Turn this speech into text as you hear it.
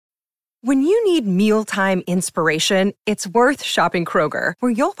When you need mealtime inspiration, it's worth shopping Kroger,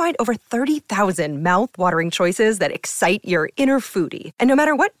 where you'll find over 30,000 mouth-watering choices that excite your inner foodie. And no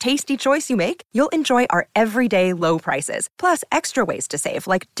matter what tasty choice you make, you'll enjoy our everyday low prices, plus extra ways to save,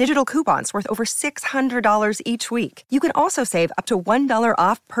 like digital coupons worth over $600 each week. You can also save up to $1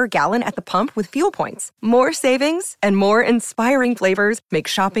 off per gallon at the pump with fuel points. More savings and more inspiring flavors make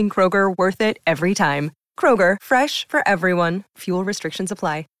shopping Kroger worth it every time. Kroger, fresh for everyone. Fuel restrictions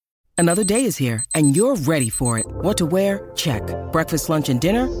apply. Another day is here, and you're ready for it. What to wear? Check. Breakfast, lunch, and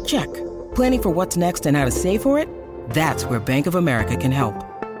dinner? Check. Planning for what's next and how to save for it? That's where Bank of America can help.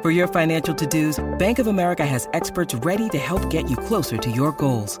 For your financial to-dos, Bank of America has experts ready to help get you closer to your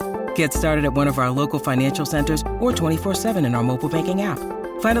goals. Get started at one of our local financial centers or 24/7 in our mobile banking app.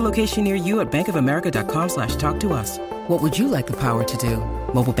 Find a location near you at bankofamerica.com/talktous. What would you like the power to do?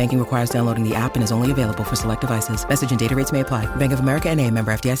 Mobile banking requires downloading the app and is only available for select devices. Message and data rates may apply. Bank of America N.A.,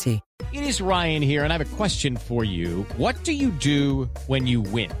 member FDIC. It is Ryan here, and I have a question for you. What do you do when you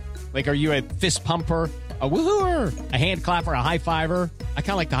win? Like, are you a fist pumper, a woo-hooer, a hand clapper, a high-fiver? I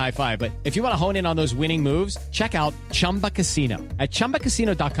kind of like the high-five, but if you want to hone in on those winning moves, check out Chumba Casino. At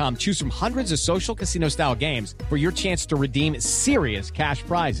ChumbaCasino.com, choose from hundreds of social casino-style games for your chance to redeem serious cash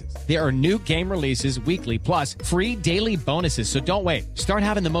prizes. There are new game releases weekly, plus free daily bonuses, so don't wait. Start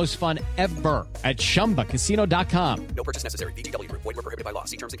having the most fun ever at ChumbaCasino.com. No purchase necessary. VGW Group. Void where prohibited by law.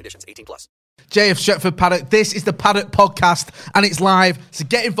 See terms and conditions. 18+. JF Stretford Paddock. This is the Paddock Podcast, and it's live. So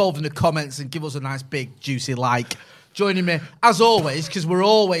get involved in the comments and give us a nice, big, juicy like. Joining me, as always, because we're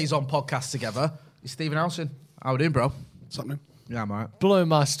always on podcasts together, is Stephen Howson. How are we doing, bro? What's happening? Yeah, I'm all right. Blowing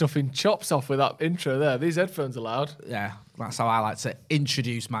my stuffing chops off with that intro there. These headphones are loud. Yeah, that's how I like to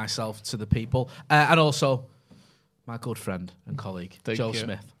introduce myself to the people. And also, my good friend and colleague, Joe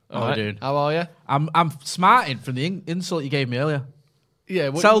Smith. How are you doing? How are you? I'm smarting from the insult you gave me earlier.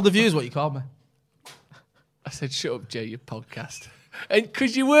 Yeah. Tell the viewers what you called me. I said, shut up, Jay, your podcast. And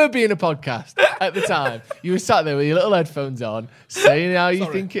because you were being a podcast at the time, you were sat there with your little headphones on, saying how you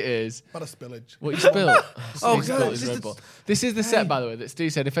think it is. What a spillage. What you spilled? Oh, God. This is the set, by the way, that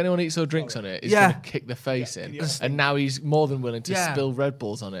Steve said if anyone eats or drinks on it, he's going to kick the face in. And now he's more than willing to spill Red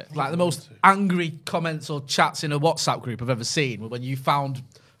Bulls on it. Like the most angry comments or chats in a WhatsApp group I've ever seen when you found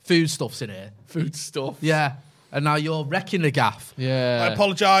foodstuffs in here. Food stuff. Yeah. And now you're wrecking the gaff. Yeah. I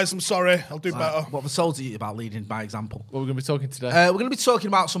apologise. I'm sorry. I'll do better. What have I told you about leading by example? What we're going to be talking today? We're going to be talking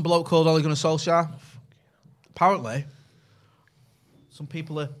about some bloke called Ole Gunnar Solskjaer. Apparently, some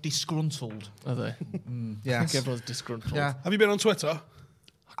people are disgruntled. Are they? Yes. I think everyone's disgruntled. Yeah. Have you been on Twitter?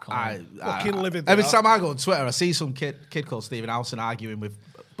 Fucking livid. Every time I go on Twitter, I see some kid called Stephen Howson arguing with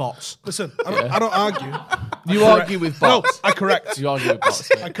bots. Listen, I don't argue. You argue with bots. No, I correct. You argue with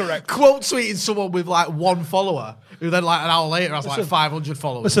bots. I correct. Quote tweeting someone with like one follower, who then like an hour later has like 500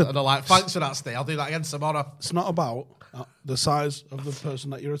 followers. And they're like, thanks for that, Steve. I'll do that again tomorrow. It's not about the size of the person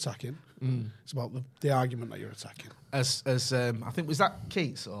that you're attacking. It's about the argument that you're attacking. As I think, was that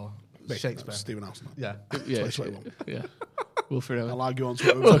Keats or Shakespeare? Stephen Howson. Yeah. Yeah. 2021. Yeah. Wilfred Owen. I'll argue on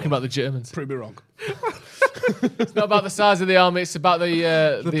Twitter. Talking about the Germans. Prove me wrong. It's not about the size of the army, it's about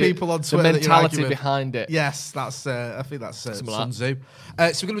the people on Twitter, the mentality behind it. Yes, that's. I think that's Sun like Tzu. So we're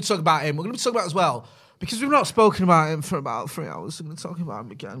going to be talking about him. We're going to be talking about as well, because we've not spoken about him for about 3 hours. We're going to talk about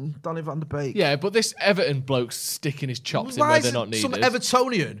him again. Donny van der Beek. Yeah, but this Everton bloke's sticking his chops in where they're not needed. Some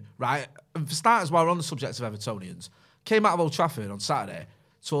Evertonian, right? And for starters, while we're on the subject of Evertonians, came out of Old Trafford on Saturday,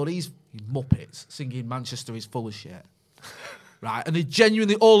 saw these muppets singing "Manchester is full of shit," right? And they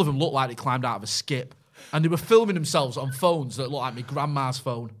genuinely, all of them, looked like they climbed out of a skip. And they were filming themselves on phones that looked like my grandma's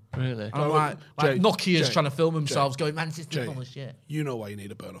phone. Really? And I'm like Nokia's trying to film themselves going, Manchester full of shit. You know why you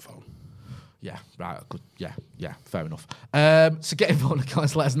need a burner phone. Yeah, right, good. Yeah, fair enough. So get involved in the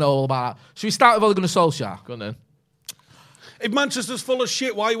comments, let us know all about that. Should we start with Ole Gunnar Solskjaer? Go on then. If Manchester's full of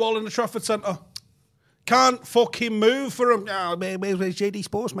shit, why are you all in the Trafford Centre? Can't fucking move for them. Oh, where's JD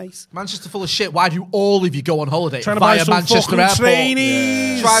Sports, mate? Manchester full of shit. Why do all of you go on holiday Trying to buy via some Manchester fucking Airport?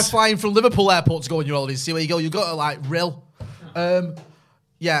 trainees. Yeah. Try flying from Liverpool Airport to go on your holidays. See where you go. You've got to like rill.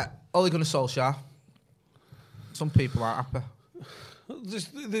 Yeah, Ole Gunnar Solskjaer. Some people aren't happy.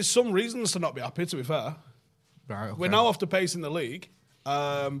 There's some reasons to not be happy, to be fair. Right, okay. We're now off the pace in the league.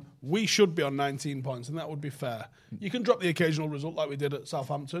 We should be on 19 points, and that would be fair. You can drop the occasional result like we did at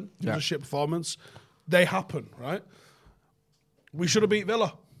Southampton. It was a shit performance. They happen, right? We should have beat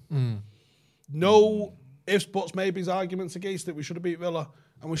Villa. No ifs, buts, maybes, arguments against it. We should have beat Villa,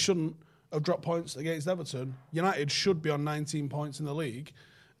 and we shouldn't have dropped points against Everton. United should be on 19 points in the league,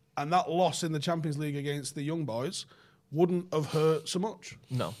 and that loss in the Champions League against the young boys wouldn't have hurt so much.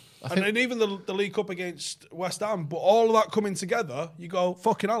 No. And even the League Cup against West Ham, but all of that coming together, you go,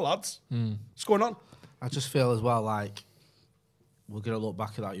 fucking hell, lads. What's going on? I just feel as well like we're going to look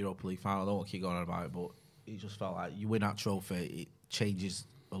back at that Europa League final. I don't want to keep going on about it, but it just felt like you win that trophy, it changes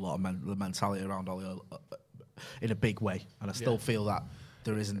a lot of the mentality around Ollie in a big way. And I still feel that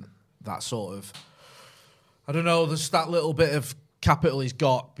there isn't that sort of, I don't know, there's that little bit of capital he's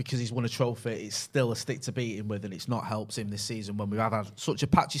got because he's won a trophy. It's still a stick to beat him with, and it's not helped him this season when we've had such a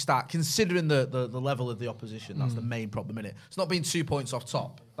patchy start. Considering the level of the opposition, that's the main problem in it. It's not being 2 points off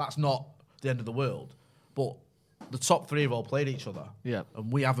top. That's not the end of the world. But the top three have all played each other. Yeah.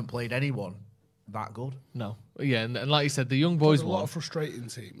 And we haven't played anyone that good. No. Yeah, and like you said, the young boys There's a lot of frustrating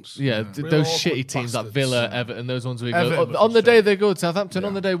teams. Yeah, Real those awkward shitty teams like bastards. Villa, Everton, those ones we Everton go on the day they're good. Southampton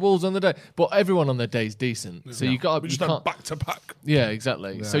on the day, Wolves on the day, but everyone on their day is decent. So you got We you just had can't. back to back. Yeah,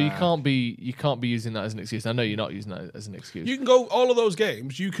 exactly. So you can't be using that as an excuse. I know you're not using that as an excuse. You can go all of those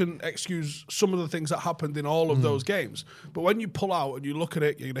games. You can excuse some of the things that happened in all of those games. But when you pull out and you look at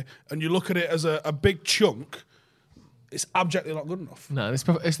it, and you look at it as a big chunk, it's abjectly not good enough. No,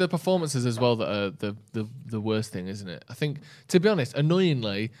 it's the performances as well that are the worst thing, isn't it? I think, to be honest,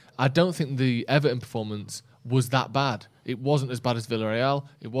 annoyingly, I don't think the Everton performance was that bad. It wasn't as bad as Villarreal.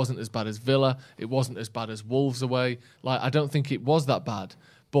 It wasn't as bad as Villa. It wasn't as bad as Wolves away. Like, I don't think it was that bad.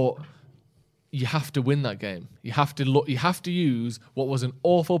 But you have to win that game. You have to look. You have to use what was an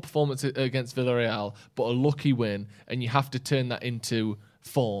awful performance against Villarreal, but a lucky win, and you have to turn that into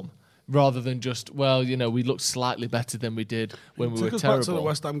form. Rather than just, well, we looked slightly better than we did when we were Took us terrible. back to the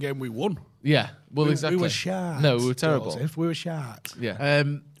West Ham game we won. Yeah, well, exactly. We were shot. No, we were terrible. If we were shot. Yeah.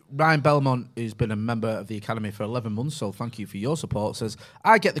 Ryan Belmont, who's been a member of the Academy for 11 months, so thank you for your support, says,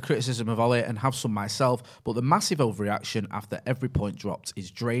 I get the criticism of Ollie and have some myself, but the massive overreaction after every point dropped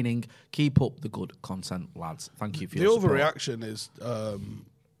is draining. Keep up the good content, lads. Thank you for your support. The overreaction is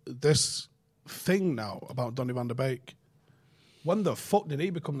this thing now about Donny van der Beek. When the fuck did he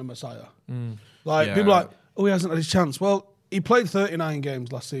become the Messiah? People are like, oh, he hasn't had his chance. Well, he played 39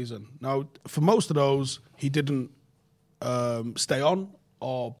 games last season. Now, for most of those, he didn't stay on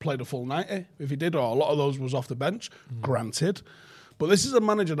or played a full 90. If he did, or a lot of those was off the bench, granted. But this is a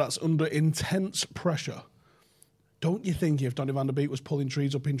manager that's under intense pressure. Don't you think if Donny van der Beek was pulling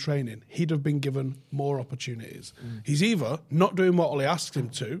trees up in training, he'd have been given more opportunities? He's either not doing what Ollie asks him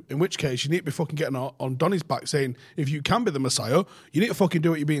to, in which case you need to be fucking getting on Donny's back saying, if you can be the Messiah, you need to fucking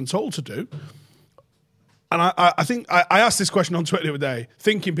do what you're being told to do. And I think I asked this question on Twitter the other day,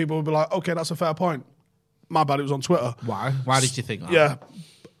 thinking people would be like, okay, that's a fair point. My bad, it was on Twitter. Why? Why did you think that? Yeah.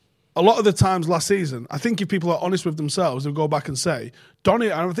 A lot of the times last season, I think if people are honest with themselves, they'll go back and say, Donny,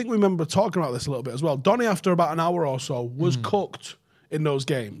 and I think we remember talking about this a little bit as well, Donny, after about an hour or so, was cooked in those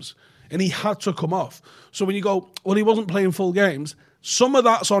games. And he had to come off. So when you go, well, he wasn't playing full games, some of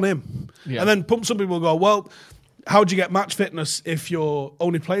that's on him. Yeah. And then some people go, well, how do you get match fitness if you're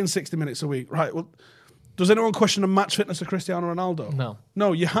only playing 60 minutes a week? Right, well, does anyone question the match fitness of Cristiano Ronaldo? No.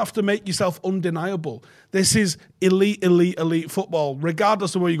 No, you have to make yourself undeniable. This is elite football,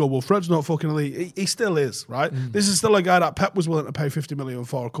 regardless of where you go. Well, Fred's not fucking elite. He still is, right? This is still a guy that Pep was willing to pay 50 million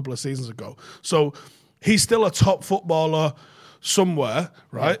for a couple of seasons ago. So he's still a top footballer somewhere,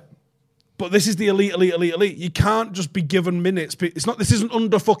 right? Yeah. But this is the elite. You can't just be given minutes. This isn't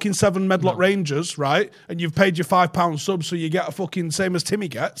under fucking 7 Medlock Rangers, right? And you've paid your £5 sub so you get a fucking same as Timmy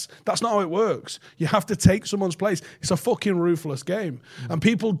gets. That's not how it works. You have to take someone's place. It's a fucking ruthless game. And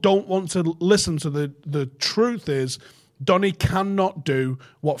people don't want to listen to the truth is Donny cannot do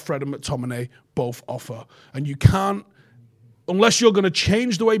what Fred and McTominay both offer. And you can't, unless you're going to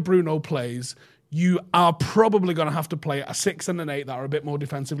change the way Bruno plays, you are probably going to have to play a 6 and an 8 that are a bit more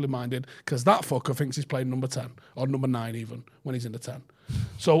defensively minded because that fucker thinks he's playing number 10 or number 9 even when he's in the 10.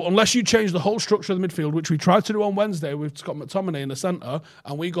 So unless you change the whole structure of the midfield, which we tried to do on Wednesday with Scott McTominay in the centre,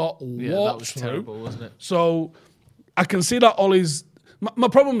 and we got walked that was through. terrible, wasn't it? So I can see that Ollie's... My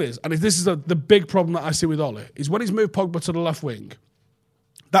problem is, and this is the big problem that I see with Ollie, is when he's moved Pogba to the left wing,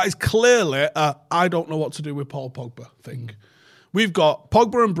 that is clearly a I don't know what to do with Paul Pogba thing. We've got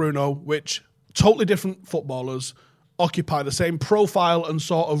Pogba and Bruno, which... totally different footballers occupy the same profile and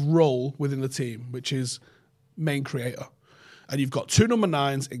sort of role within the team, which is main creator. And you've got 2 number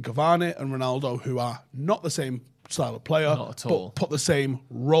 9s in Cavani and Ronaldo who are not the same style of player, but put the same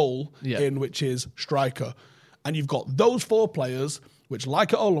role in, which is striker. And you've got those 4 players, which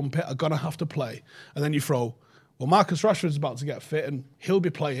like it or lump it, are going to have to play. And then you throw, well, Marcus Rashford's about to get fit and he'll be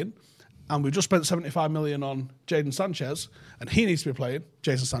playing. And we've just spent 75 million on Jadon Sanchez, and he needs to be playing.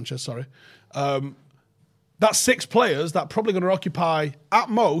 Jason Sanchez, sorry. That's 6 players that are probably going to occupy, at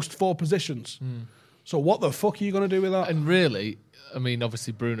most, 4 positions. So what the fuck are you going to do with that? And really, I mean,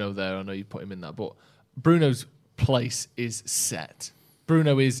 obviously Bruno there, I know you put him in that, but Bruno's place is set.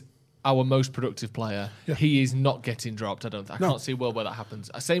 Bruno is our most productive player. Yeah. He is not getting dropped. I can't see a world where that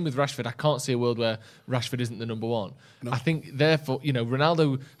happens. Same with Rashford. I can't see a world where Rashford isn't the number one. I think, therefore,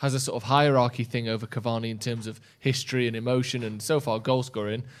 Ronaldo has a sort of hierarchy thing over Cavani in terms of history and emotion and so far goal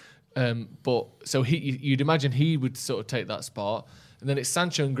scoring. But so you'd imagine he would sort of take that spot. And then it's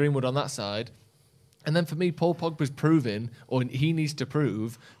Sancho and Greenwood on that side. And then for me, Paul Pogba's proving, or he needs to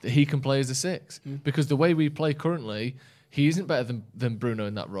prove, that he can play as a 6. Because the way we play currently, he isn't better than Bruno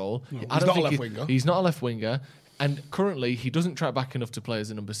in that role. No, he's not a left winger. He's not a left winger. And currently, he doesn't track back enough to play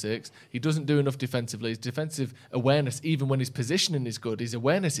as a number 6. He doesn't do enough defensively. His defensive awareness, even when his positioning is good, his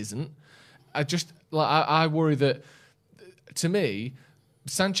awareness isn't. I worry that, to me,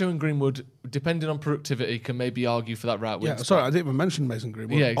 Sancho and Greenwood, depending on productivity, can maybe argue for that right wing spot. Sorry, I didn't even mention Mason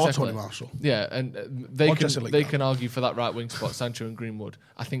Greenwood. Yeah, exactly. Or Tony Marshall. Yeah, and they can argue for that right wing spot, Sancho and Greenwood.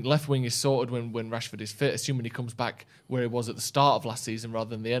 I think left wing is sorted when Rashford is fit, assuming he comes back where he was at the start of last season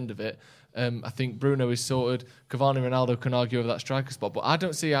rather than the end of it. I think Bruno is sorted. Cavani and Ronaldo can argue over that striker spot, but I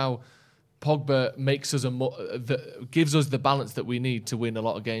don't see how Pogba makes us gives us the balance that we need to win a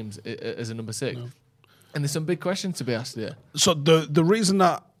lot of games as a number 6. No. And there's some big questions to be asked here. So the reason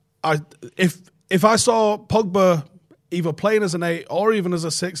that if I saw Pogba either playing as an 8 or even as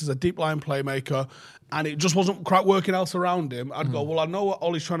a 6, as a deep line playmaker, and it just wasn't quite working else around him, I'd go, well, I know what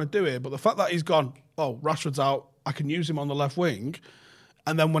Ollie's trying to do here, but the fact that he's gone, Rashford's out, I can use him on the left wing,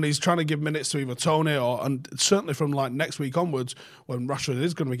 and then when he's trying to give minutes to either Tony and certainly from like next week onwards, when Rashford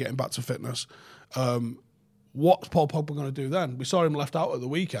is going to be getting back to fitness, what's Paul Pogba going to do then? We saw him left out at the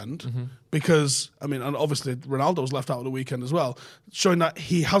weekend because, and obviously Ronaldo was left out at the weekend as well, showing that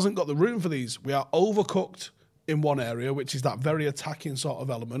he hasn't got the room for these. We are overcooked in one area, which is that very attacking sort of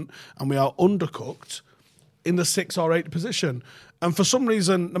element, and we are undercooked in the 6 or 8 position. And for some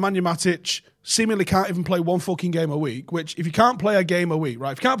reason, Nemanja Matic seemingly can't even play one fucking game a week, which if you can't play a game a week,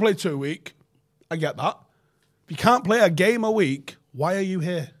 right? If you can't play 2 a week, I get that. If you can't play a game a week, why are you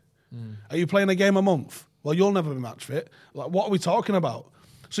here? Are you playing a game a month? Well, you'll never be match fit. Like, what are we talking about?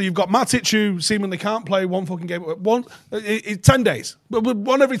 So you've got Matic who seemingly can't play one fucking game. 10 days.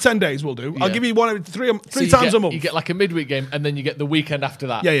 1 every 10 days will do. Yeah. I'll give you 1 every three times a month. You get like a midweek game and then you get the weekend after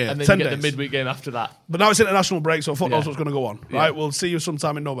that. Yeah. And then you get the midweek game after that. But now it's international break, so football's what's going to go on, right? Yeah. We'll see you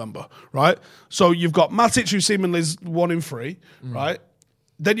sometime in November, right? So you've got Matic who seemingly is 1 in 3, right?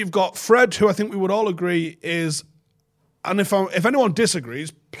 Then you've got Fred, who I think we would all agree is... And if anyone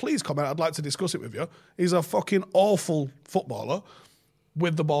disagrees, please comment. I'd like to discuss it with you. He's a fucking awful footballer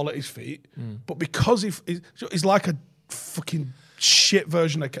with the ball at his feet. But because he's like a fucking shit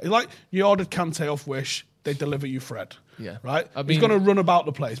version of... Like, you ordered Kante off Wish, they deliver you Fred. Yeah. Right? He's going to run about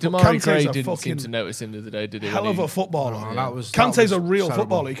the place. Demarai Gray didn't seem to notice him the other day, did he? Hell of a footballer. Kante's a real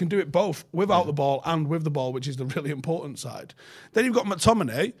footballer. He can do it both without the ball and with the ball, which is the really important side. Then you've got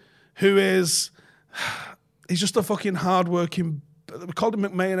McTominay, who is... He's just a fucking hard-working... We called him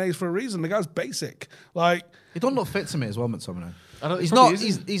McMayonnaise for a reason. The guy's basic. Like... He doesn't look fit to me as well, McTominay. He's not.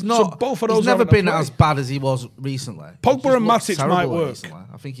 So both of those he's never been as bad as he was recently. Pogba and Matic might work. Recently.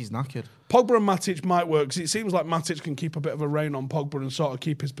 I think he's knackered. Pogba and Matic might work because it seems like Matic can keep a bit of a rein on Pogba and sort of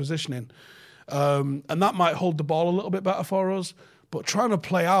keep his positioning. And that might hold the ball a little bit better for us. But trying to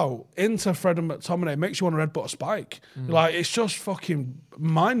play out into Fred and McTominay makes you want to headbutt a spike. Like, it's just fucking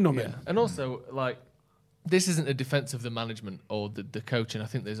mind-numbing. Yeah. And also, like... This isn't a defence of the management or the coaching. I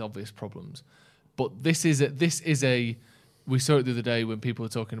think there's obvious problems, but this is a. We saw it the other day when people were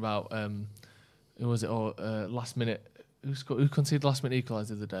talking about who was it or last minute who conceded last minute equaliser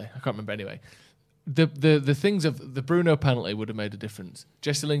the other day. I can't remember anyway. The things of the Bruno penalty would have made a difference.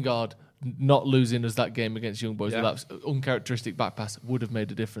 Jesse Lingard not losing us that game against Young Boys with that uncharacteristic back pass would have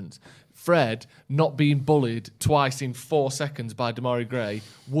made a difference. Fred not being bullied twice in 4 seconds by Demarai Gray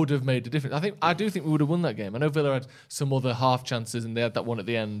would have made a difference. I do think we would have won that game. I know Villa had some other half chances and they had that one at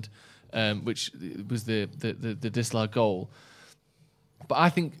the end, which was the disallowed goal. But I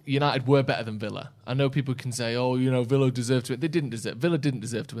think United were better than Villa. I know people can say, Villa deserved to win. They didn't deserve. Villa didn't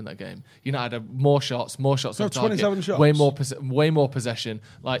deserve to win that game. United had more shots on target. 27 shots. Way more possession.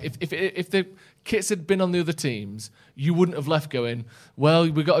 Like if the kits had been on the other teams, you wouldn't have left going, well,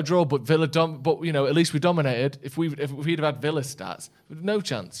 we got a draw, but Villa but at least we dominated. If we'd have had Villa stats, no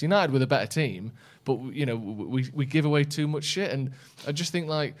chance. United were the better team, but we give away too much shit. And I just think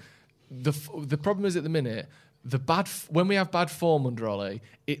like the problem is at the minute. When we have bad form under Ole,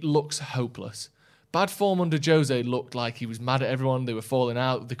 it looks hopeless. Bad form under Jose looked like he was mad at everyone. They were falling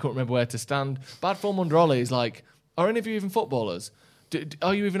out. They couldn't remember where to stand. Bad form under Ole is like, are any of you even footballers?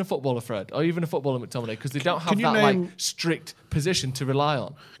 Are you even a footballer, Fred? Are you even a footballer, McTominay? Because they don't have Can you that name- strict position to rely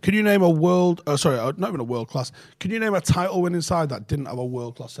on. Can you name not even a world class. Can you name a title-winning side that didn't have a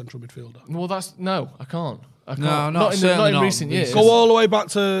world-class central midfielder? Well, I can't. No, not certainly in not recent years. Go all the way back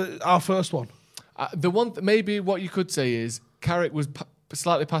to our first one. The one, maybe what you could say is Carrick was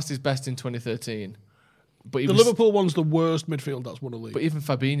slightly past his best in 2013. But The Liverpool one's the worst midfield that's won a league. But even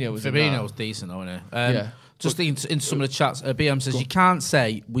Fabinho was in Fabinho that. was decent, though, wasn't he? Yeah. Just in some of the chats, BM says, you can't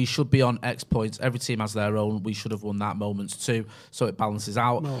say we should be on X points. Every team has their own. We should have won that moment too, so it balances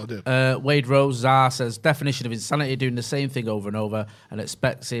out. No, I did. Wade Rose says, definition of insanity, doing the same thing over and over and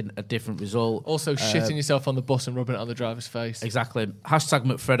expecting a different result. Also, shitting yourself on the bus and rubbing it on the driver's face. Exactly. Hashtag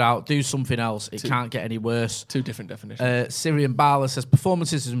McFred out. Do something else. It can't get any worse. Two different definitions. Syrian Bala says,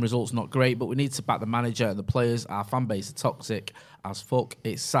 performances and results not great, but we need to back the manager and the players. Our fan base are toxic as fuck.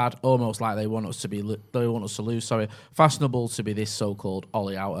 It's sad, almost like they want us to lose. Sorry, fashionable to be this so-called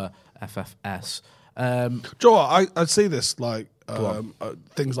Ollie Outer FFS. Joe, I see this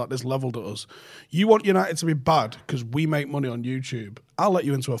things like this leveled at us. You want United to be bad because we make money on YouTube. I'll let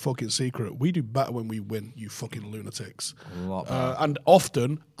you into a fucking secret. We do better when we win, you fucking lunatics. And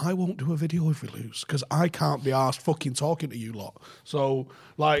often, I won't do a video if we lose because I can't be arsed fucking talking to you lot. So,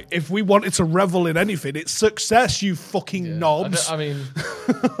 if we wanted to revel in anything, it's success, you fucking knobs. I mean,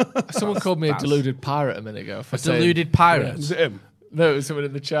 someone called me a deluded pirate a minute ago. A deluded pirate? Is it him? No, it was someone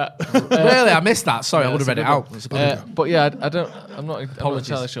in the chat. Really? I missed that. Sorry, I would have read it out. But yeah, I'm not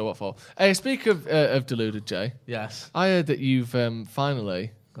entirely sure what for. Hey, speak of deluded, Jay. Yes. I heard that you've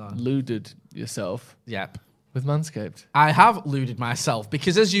finally luded yourself. Yep. With Manscaped. I have luded myself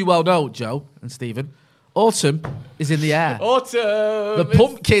because, as you well know, Joe and Stephen, autumn is in the air. Autumn! The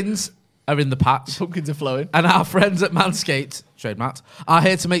pumpkins are in the patch. Pumpkins are flowing. And our friends at Manscaped, trademarked, are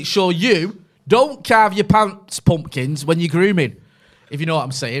here to make sure you don't carve your pants pumpkins when you're grooming. If you know what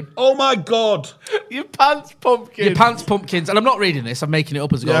I'm saying. Oh my God. Your pants pumpkins. Your pants pumpkins. And I'm not reading this. I'm making it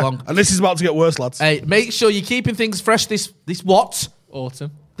up as I go along. And this is about to get worse, lads. Hey, make sure you're keeping things fresh this what?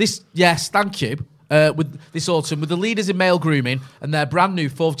 Autumn. Yes, thank you. With this autumn, with the leaders in male grooming and their brand new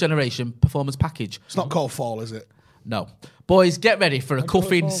 4th generation performance package. It's not called fall, is it? No. Boys, get ready for a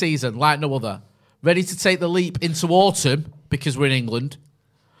cuffing season like no other. Ready to take the leap into autumn because we're in England.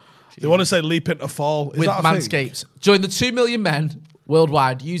 They want to say leap into fall. Is with that a Manscaped. thing? Join the 2 million men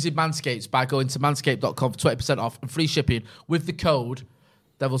worldwide using Manscaped by going to manscaped.com for 20% off and free shipping with the code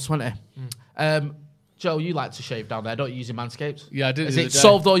Devils20. Joe, you like to shave down there, don't you, using Manscaped? Yeah, I did. Has it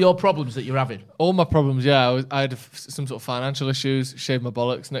solved all your problems that you're having? All my problems, yeah. I had some sort of financial issues, shaved my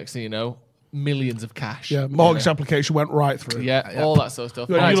bollocks. Next thing you know, millions of cash. Yeah, mortgage application went right through. Yeah, all that sort of stuff.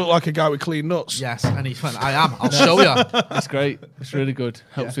 You look like a guy with clean nuts. Yes, and he went, I am. I'll show you. It's great. It's really good.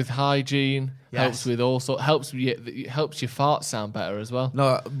 Helps with hygiene. Yes. Helps with all sorts. Helps your farts sound better as well.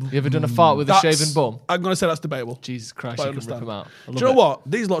 No, You ever done a fart with a shaven bum? I'm going to say that's debatable. Jesus Christ, But I you can rip understand. them out. I Do love you know it. what?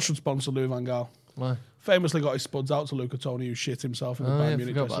 These lot should sponsor Lou Van Gaal. Why? Famously got his spuds out to Luca Toni, who shit himself in the Oh, yeah, Bayern I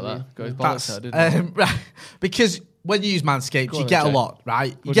Munich forgot dressing about room. that. Got his bollocks out, didn't he? right, because when you use Manscaped, Go you on get then, a Jay. lot, right?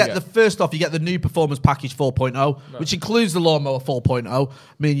 You What do you get get? the first off, you get the new Performance Package 4.0, which includes the Lawnmower 4.0.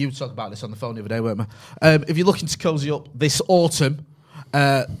 Me and you talked about this on the phone the other day, weren't we? If you're looking to cozy up this autumn,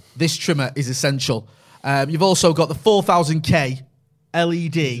 this trimmer is essential. You've also got the 4000K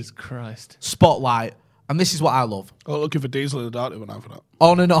LED Jesus Christ. spotlight, and this is what I love. Oh, looking for Diesel in the dark when I'm for that.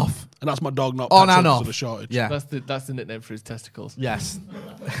 On and off. And that's my dog, not On petrol and because off. of the shortage. Yeah. That's the nickname for his testicles. Yes.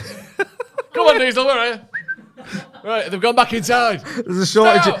 Come on, Diesel, where are you? Right, they've gone back inside. There's a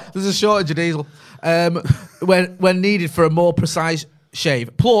shortage. Stop! There's a shortage of diesel when needed for a more precise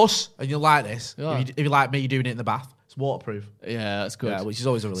shave. Plus, and you'll like this, Yeah. if you like me, you're doing it in the bath. It's waterproof. Yeah, that's good. Yeah, which is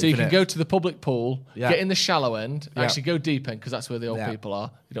always a relief. So you isn't can it? go to the public pool, Yeah. get in the shallow end, Yeah. actually go deep end because that's where the old Yeah. people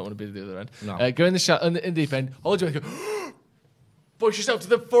are. You don't want to be at the other end. No. Go in the in deep end, hold your breath, go, push yourself to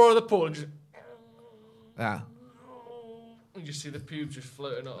the floor of the pool and Yeah, just see the pubes just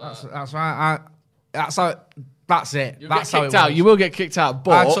floating up. Like that. that's right. That's it. You'll That's get how kicked it out. works. You will get kicked out, I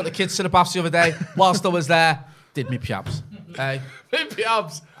but took the kids to the baths the other day. Whilst I was there, did me pubs.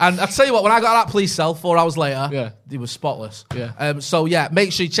 pubs. And I tell you what, when I got out of that police cell 4 hours later, Yeah. it was spotless. Yeah. So yeah,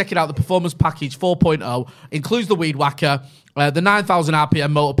 make sure you check it out. The Performance Package 4.0 includes the Weed Whacker, the 9,000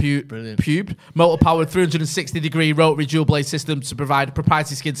 RPM motor powered 360-degree rotary dual blade system to provide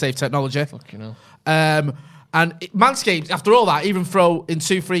proprietary skin safe technology. Fucking hell. And Manscaped, after all that, even throw in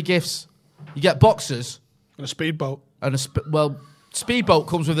 2 free gifts. You get boxers And a speedboat. and Speedboat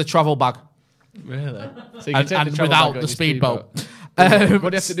comes with a travel bag. Really? So you And travel without bag on the your speedboat. What do you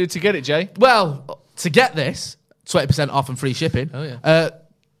have to do to get it, Jay? Well, to get this, 20% off and free shipping. Oh, yeah.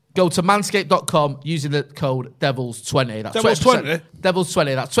 Go to manscaped.com using the code DEVILS20. That's Devils20?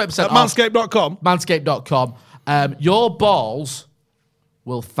 Devils20. That's 20% At off. manscaped.com. Manscaped.com. Your balls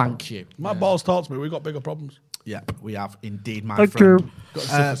will thank you. My balls talk to me. We've got bigger problems. Yeah, we have indeed, my friend. Got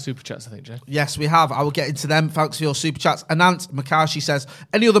some super chats, I think, Jay. Yes, we have. I will get into them. Thanks for your super chats. Anant Makashi says,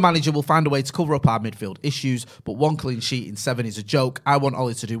 any other manager will find a way to cover up our midfield issues, but 1 clean sheet in 7 is a joke. I want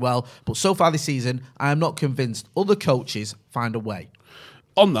Ollie to do well, but so far this season, I am not convinced other coaches find a way.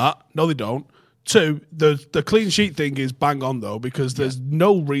 On that, no, they don't. 2, the clean sheet thing is bang on, though, because there's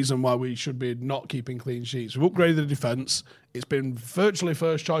no reason why we should be not keeping clean sheets. We've upgraded the defence. It's been virtually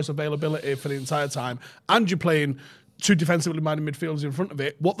first choice availability for the entire time. And you're playing 2 defensively minded midfielders in front of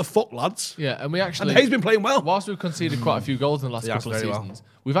it. What the fuck, lads? Yeah, and we actually... And Hayes been playing well. Whilst we've conceded quite a few goals in the last Yeah, couple of very seasons,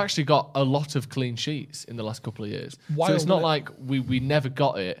 we've actually got a lot of clean sheets in the last couple of years. So Wild, it's not isn't it? like we never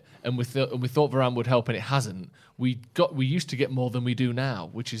got it and we thought Varane would help and it hasn't. We used to get more than we do now,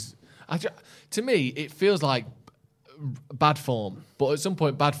 which is... to me, it feels like bad form, but at some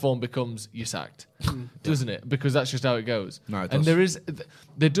point bad form becomes you're sacked, doesn't it? Because that's just how it goes. No, it and does.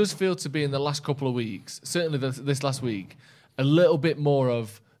 there does feel to be in the last couple of weeks, certainly this last week, a little bit more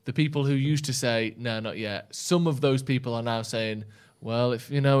of the people who used to say no, not yet. Some of those people are now saying, well,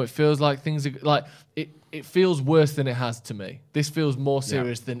 if it feels like things are like it feels worse than it has to me. This feels more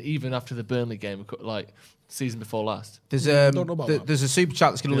serious than even after the Burnley game, like season before last. There's Don't know about that. there's a super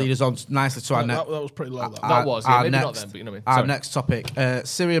chat that's going to lead us on nicely to our That next. was pretty low. That was, yeah, maybe not then, but you know what I mean. Our Sorry. next topic.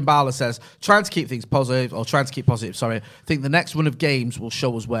 Syrian Bala says, trying to keep positive, I think the next run of games will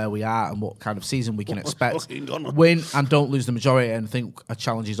show us where we are and what kind of season we can expect. fucking gonna. Win and don't lose the majority, and think a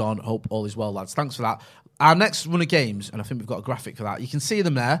challenge is on. Hope all is well, lads. Thanks for that. Our next run of games, and I think we've got a graphic for that. You can see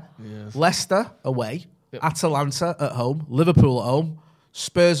them there. Yes. Leicester away, Atalanta at home, Liverpool at home,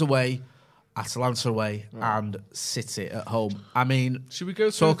 Spurs away, Atalanta away, and City at home. I mean, Should we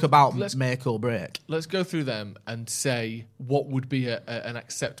go through talk about let's- make or break? Let's go through them and say what would be an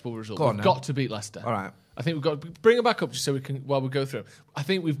acceptable result. Go on We've then. got to beat Leicester. All right. I think we've got to bring it back up just so we can while we go through. I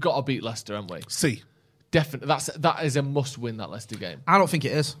think we've got to beat Leicester, haven't we? C. Definitely, that is a must-win, that Leicester game. I don't think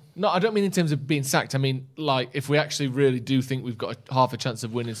it is. No, I don't mean in terms of being sacked. I mean, like, if we actually really do think we've got half a chance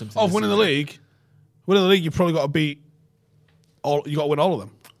of winning something. Of winning the league. Winning the league, you've probably got to beat all. You got to win all of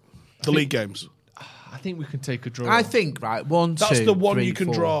them. The league games. I think we can take a draw. I think, right, 1, 2, That's the one 3, you can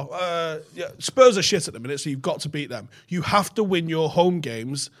 4. draw. Spurs are shit at the minute, so you've got to beat them. You have to win your home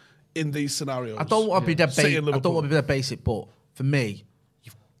games in these scenarios. I don't want to be dead City basic. and I don't Liverpool. want to be dead basic, but for me,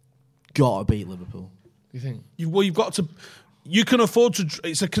 you've got to beat Liverpool. You think? You've got to. You can afford to.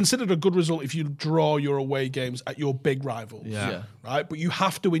 It's considered a good result if you draw your away games at your big rivals. Yeah. Right, but you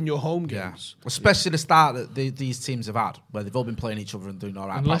have to win your home Yeah, games. especially the start that these teams have had, where they've all been playing each other and doing all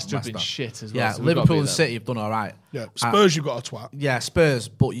right. And apart Leicester from have been Leicester. shit as well. Yeah, so we've got to Liverpool beat and them. City have done all right. Yeah, Spurs, you've got a twat. Yeah, Spurs,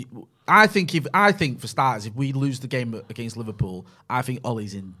 but I think for starters, if we lose the game against Liverpool, I think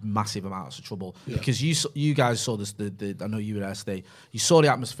Ollie's in massive amounts of trouble because you guys saw this. I know you were there today. You saw the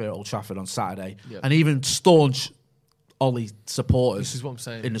atmosphere at Old Trafford on Saturday, and even staunch Ollie supporters. This is what I'm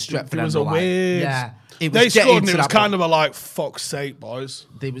saying. In the Stretford It was end a were like, weird. yeah, it They was getting scored, and to it was that kind point. of a like, fuck's sake, boys.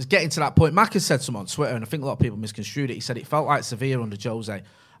 They was getting to that point. Mac has said something on Twitter, and I think a lot of people misconstrued it. He said it felt like Sevilla under Jose.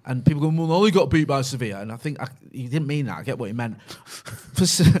 And people go, well, Ollie got beat by Sevilla. And I think he didn't mean that. I get what he meant.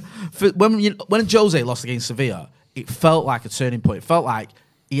 When Jose lost against Sevilla, it felt like a turning point. It felt like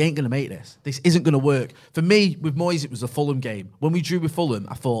he ain't going to make this. This isn't going to work. For me, with Moyes, it was the Fulham game. When we drew with Fulham,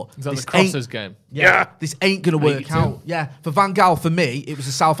 I thought... Is that this the Crossers game? Yeah, this ain't going to work 82. out. Yeah, for Van Gaal, for me, it was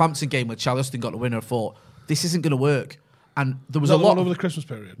a Southampton game where Charlie Austin got the winner. I thought, this isn't going to work. And there was Was a that lot one of... over the Christmas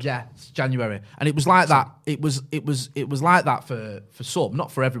period? Yeah, it's January, and it was like that. It was like that for some,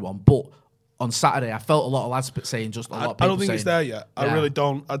 not for everyone. But on Saturday, I felt a lot of lads saying just a lot of people I don't think it's saying, there yet. I Yeah. really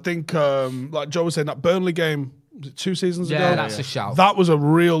don't. I think, like Joe was saying, that Burnley game, was it 2 seasons ago? Yeah, that's a shout. That was a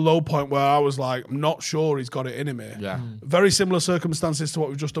real low point where I was like, I'm not sure he's got it in him here. Yeah. Very similar circumstances to what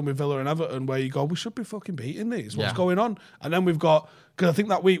we've just done with Villa and Everton, where you go, we should be fucking beating these. What's Yeah. going on? And then we've got, because I think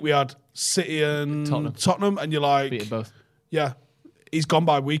that week we had City and Tottenham, and you're like, Beat them both. yeah, he's gone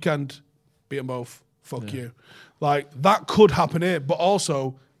by weekend, beat them both. Fuck you. Like, that could happen here, but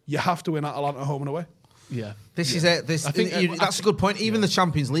also, you have to win Atalanta home and away. Yeah. This is it. I think- That's a good point. Even the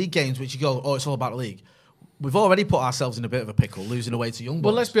Champions League games, which you go, oh, it's all about the league. We've already put ourselves in a bit of a pickle, losing away to Young Boys.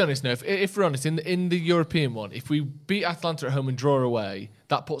 Well, let's be honest now. If we're honest, in the European one, if we beat Atalanta at home and draw away,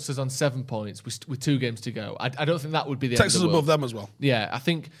 that puts us on 7 points with 2 games to go. I don't think that would be the Takes end us of the above world. them as well. Yeah, I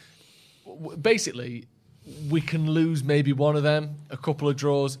think basically we can lose maybe one of them, a couple of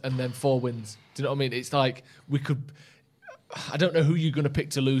draws, and then 4 wins. Do you know what I mean? It's like we could. I don't know who you're going to pick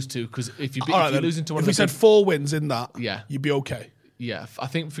to lose to, because if All right, you're then. losing to one If of we the said big- 4 wins in that, Yeah. you'd be okay. Yeah, I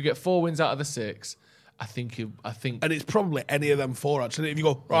think if we get 4 wins out of the 6, I think. And it's probably any of them 4, actually. If you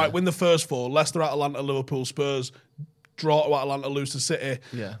go, right, win the first 4, Leicester, Atalanta, Liverpool, Spurs, draw to Atalanta, lose to City.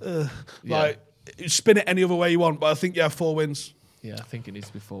 Yeah. Like, spin it any other way you want, but I think, 4 wins. Yeah, I think it needs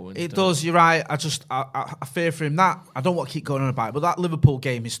to be 4 wins. It does, you're right. I fear for him that. I don't want to keep going on about it, but that Liverpool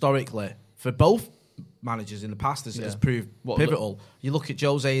game historically, for both managers in the past, has proved pivotal. You look at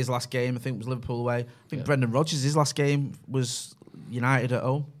Jose, his last game, I think it was Liverpool away. I think Brendan Rodgers, his last game was United at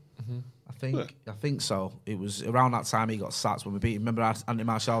home. I think so. It was around that time he got sacked when we beat him. Remember Andy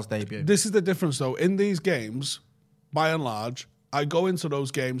Martial's debut? This is the difference, though. In these games, by and large, I go into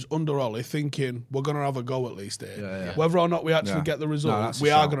those games under Ollie thinking we're going to have a go at least here. Yeah. Whether or not we actually get the result, we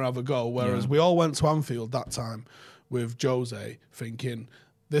are going to have a go. Whereas we all went to Anfield that time with Jose thinking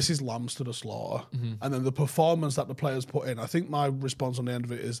this is lambs to the slaughter. And then the performance that the players put in, I think my response on the end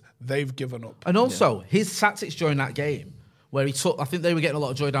of it is they've given up. And also, his tactics during that game, where he took, I think they were getting a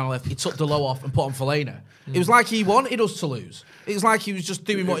lot of joy down the left, he took Delo off and put on Fellaini. It was like he wanted us to lose. It was like he was just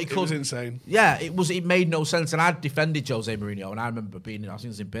doing what he could. It was insane. Yeah, it made no sense. And I defended Jose Mourinho, and I remember being, I think it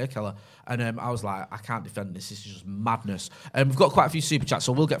was in Beerkeller, and I was like, I can't defend this. This is just madness. We've got quite a few super chats,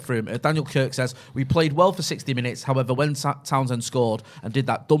 so we'll get through them. Daniel Kirk says, we played well for 60 minutes. However, when Townsend scored and did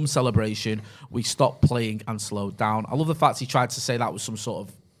that dumb celebration, we stopped playing and slowed down. I love the fact he tried to say that was some sort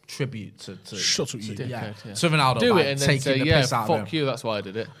of tribute to Shut up, you to dickhead, Ronaldo. Do it and then say, the piss out of fuck him. you, that's why I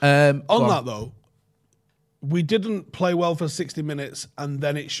did it. On that, though, we didn't play well for 60 minutes and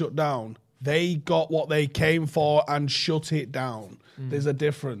then it shut down. They got what they came for and shut it down. There's a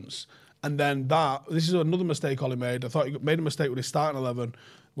difference. And then this is another mistake Ollie made. I thought he made a mistake with his starting 11.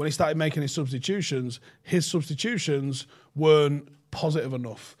 When he started making his substitutions weren't positive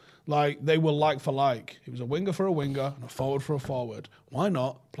enough. Like, they were like for like. He was a winger for a winger and a forward for a forward. Why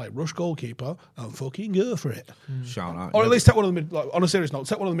not play rush goalkeeper and fucking go for it? Shout out. Or at least take one of the on a serious note,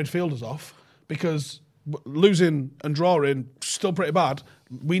 take one of the midfielders off, because losing and drawing still pretty bad.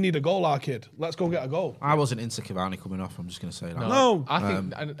 We need a goal, our kid. Let's go get a goal. I wasn't into Cavani coming off. I'm just going to say that. No. I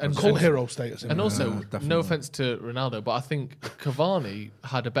think and Cult hero status. And also, definitely. no offense to Ronaldo, but I think Cavani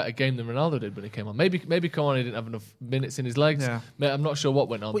had a better game than Ronaldo did when he came on. Maybe Cavani didn't have enough minutes in his legs. Yeah. I'm not sure what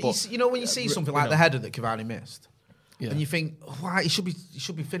went on. But when you see something like the header that Cavani missed, and you think, why he should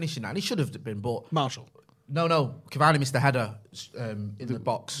be finishing that, and he should have been, but Marshall. No. Cavani missed the header in the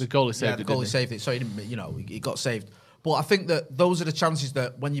box. The goalie saved it. The goalie saved it, so he didn't. He got saved. But I think that those are the chances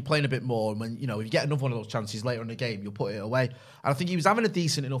that when you're playing a bit more, and when if you get another one of those chances later in the game, you'll put it away. And I think he was having a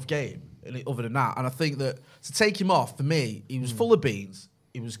decent enough game, other than that. And I think that to take him off, for me, he was full of beans.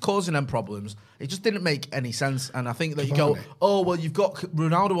 He was causing them problems. It just didn't make any sense. And I think that you go, oh, well, you've got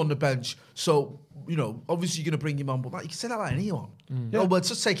Ronaldo on the bench, so, obviously you're going to bring him on. But you can say that like anyone. No, but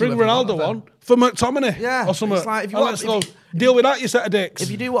just take Bring Ronaldo on for McTominay. Yeah. Or something. It's like, if you want, deal with that, you set of dicks.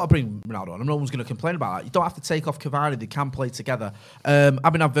 If you do want to bring Ronaldo on, no one's going to complain about that. You don't have to take off Cavani. They can play together.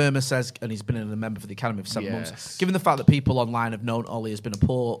 Abhinav Verma says, and he's been a member for the Academy for 7 months, given the fact that people online have known Ollie has been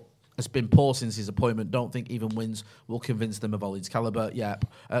poor since his appointment, don't think even wins will convince them of Ollie's calibre. Yep.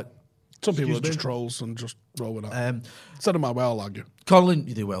 Some people are just trolls and just roll with that. Said them my way, I'll argue. Colin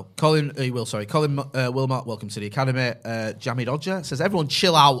Wilmot, welcome to the Academy. Jamie Dodger says, everyone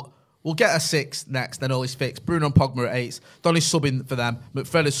chill out. We'll get a 6 next, then Ollie's fixed. Bruno and Pogba at 8s. Donny's subbing for them.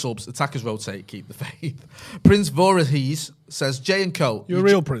 McFred subs. Attackers rotate. Keep the faith. Prince Voorhees says, J and Co. You're a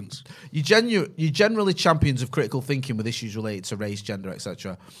real prince. You're generally champions of critical thinking with issues related to race, gender,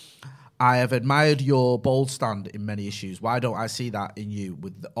 etc. I have admired your bold stand in many issues. Why don't I see that in you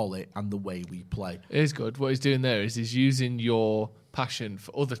with Ollie and the way we play? It is good. What he's doing there is he's using your passion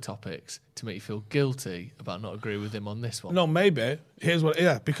for other topics to make you feel guilty about not agreeing with him on this one. No, maybe. Here's what.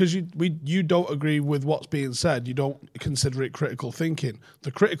 Yeah, because you don't agree with what's being said. You don't consider it critical thinking.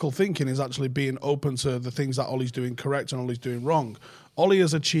 The critical thinking is actually being open to the things that Ollie's doing correct and Ollie's doing wrong. Ollie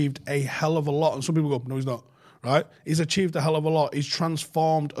has achieved a hell of a lot, and some people go, no, he's not. Right? He's achieved a hell of a lot. He's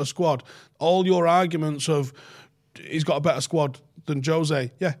transformed a squad. All your arguments of he's got a better squad than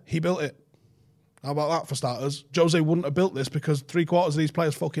Jose, yeah, he built it. How about that for starters? Jose wouldn't have built this because 3/4 of these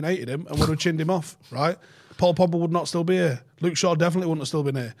players fucking hated him and would have chinned him off, right? Paul Pogba would not still be here. Luke Shaw definitely wouldn't have still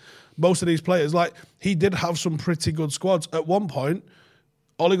been here. Most of these players, he did have some pretty good squads. At one point,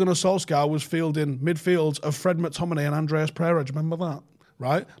 Ole Gunnar Solskjaer was fielding midfields of Fred McTominay and Andreas Pereira. Do you remember that?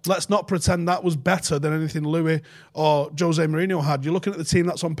 Right? Let's not pretend that was better than anything Louis or Jose Mourinho had. You're looking at the team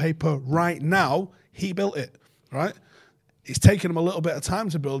that's on paper right now. He built it, right? It's taken him a little bit of time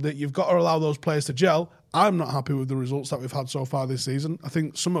to build it. You've got to allow those players to gel. I'm not happy with the results that we've had so far this season. I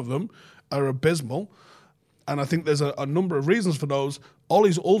think some of them are abysmal, and I think there's a number of reasons for those.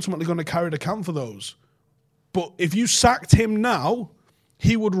 Ollie's ultimately going to carry the can for those. But if you sacked him now,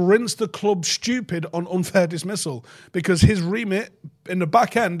 he would rinse the club stupid on unfair dismissal because his remit in the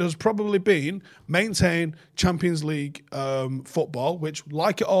back end has probably been maintain Champions League football, which,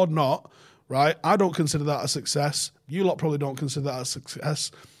 like it or not, right, I don't consider that a success. You lot probably don't consider that a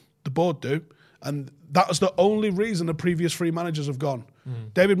success. The board do. And that is the only reason the previous 3 managers have gone.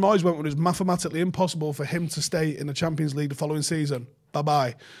 David Moyes went when it was mathematically impossible for him to stay in the Champions League the following season.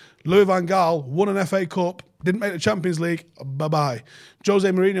 Bye-bye. Louis van Gaal won an FA Cup, didn't make the Champions League. Bye-bye. Jose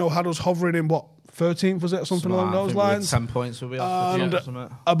Mourinho had us hovering in, 13th, was it, or something along those lines? 10 points will be off.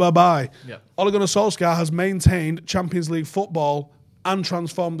 And bye-bye. Yeah. Ole Gunnar Solskjaer has maintained Champions League football and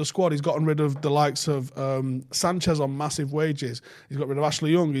transformed the squad. He's gotten rid of the likes of Sanchez on massive wages. He's got rid of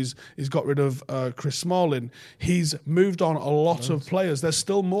Ashley Young. He's got rid of Chris Smalling. He's moved on a lot of players. There's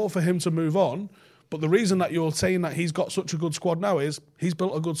still more for him to move on. But the reason that you're saying that he's got such a good squad now is he's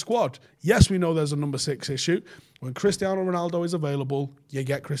built a good squad. Yes, we know there's a number 6 issue. When Cristiano Ronaldo is available, you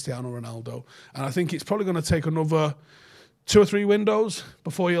get Cristiano Ronaldo. And I think it's probably going to take another 2 or 3 windows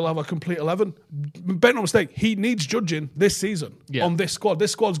before you'll have a complete 11. Make no mistake, he needs judging this season on this squad.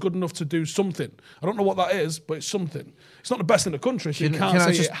 This squad's good enough to do something. I don't know what that is, but it's something. It's not the best in the country, so you can't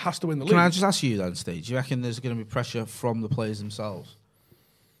say it has to win the league. Can I just ask you then, Steve, do you reckon there's going to be pressure from the players themselves?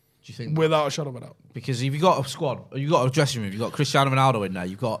 Do you think Without a shadow of a doubt. Because if you've got a squad, you've got a dressing room, you've got Cristiano Ronaldo in there,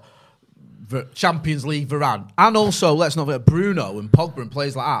 you've got Champions League Varane, and also, let's not forget, Bruno and Pogba and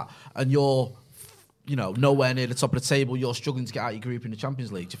players like that, and you're nowhere near the top of the table, you're struggling to get out of your group in the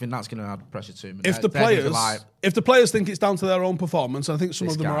Champions League. Do you think that's going to add pressure to him? If the players think it's down to their own performance, I think some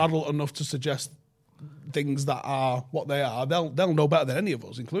of them are adult enough to suggest things that are what they are, they'll know better than any of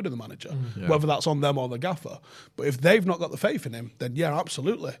us, including the manager, whether that's on them or the gaffer. But if they've not got the faith in him, then yeah,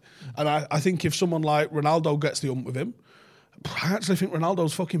 absolutely. And I think if someone like Ronaldo gets the ump with him, I actually think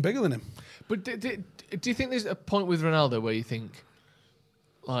Ronaldo's fucking bigger than him. But do you think there's a point with Ronaldo where you think,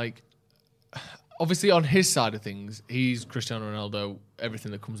 like, obviously on his side of things, he's Cristiano Ronaldo,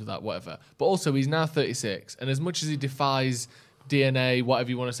 everything that comes with that, whatever. But also he's now 36, and as much as he defies DNA, whatever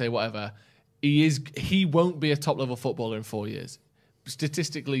you want to say, whatever, he won't be a top-level footballer in 4 years.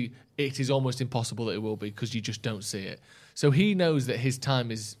 Statistically, it is almost impossible that it will be because you just don't see it. So he knows that his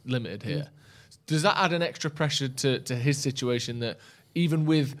time is limited here. Does that add an extra pressure to his situation that even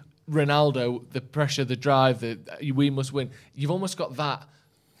with Ronaldo, the pressure, the drive, that we must win, you've almost got that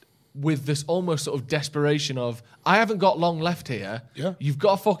with this almost sort of desperation of, I haven't got long left here. Yeah. You've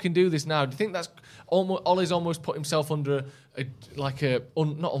got to fucking do this now. Do you think that's Ollie's almost put himself under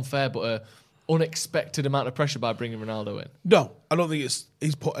not unfair, but a unexpected amount of pressure by bringing Ronaldo in? No, I don't think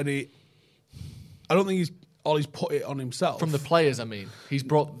he's put any. I don't think Ollie's put it on himself. From the players, I mean, he's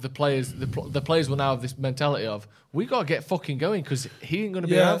brought the players. The players will now have this mentality of, we got to get fucking going because he ain't going to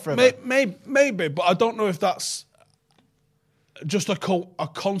be around forever. Maybe, but I don't know if that's just a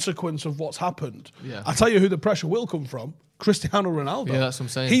consequence of what's happened. Yeah. I tell you who the pressure will come from. Cristiano Ronaldo. Yeah, that's what I'm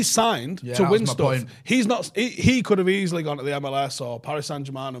saying. He's signed to win stuff. Point. He's not. He could have easily gone to the MLS or Paris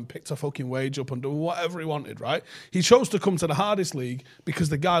Saint-Germain and picked a fucking wage up and done whatever he wanted, right? He chose to come to the hardest league because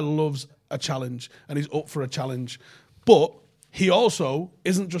the guy loves a challenge and he's up for a challenge. But he also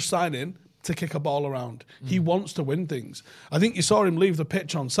isn't just signing to kick a ball around. He wants to win things. I think you saw him leave the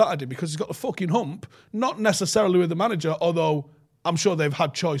pitch on Saturday because he's got the fucking hump, not necessarily with the manager, although I'm sure they've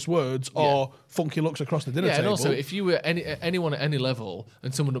had choice words or funky looks across the dinner table. And also, if you were anyone at any level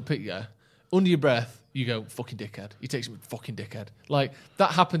and someone would pick you, under your breath, you go, fucking dickhead. You take some fucking dickhead. Like,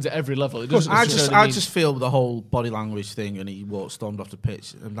 that happens at every level. It doesn't I just feel the whole body language thing and he stormed off the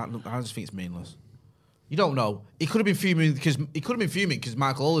pitch, and I just think it's meaningless. You don't know. He could have been fuming because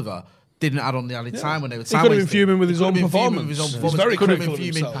Michael Oliver didn't add on the added time when they were time. He could have been fuming with his own performance. He's very critical of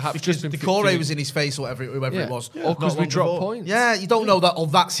himself. Perhaps because Decore was in his face or whoever it was. Or because we dropped points. Yeah, you don't know that,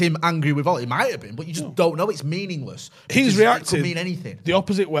 that's him angry with Ollie. It might have been, but you just don't know. It's meaningless. He's reacted. It could mean anything. The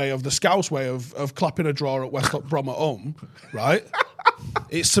opposite way of the Scouse way of clapping a draw at West Brom at home, right?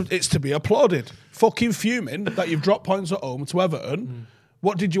 It's to be applauded. Fucking fuming that you've dropped points at home to Everton.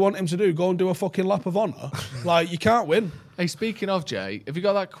 What did you want him to do? Go and do a fucking lap of honour? Like, you can't win. Hey, speaking of, Jay, have you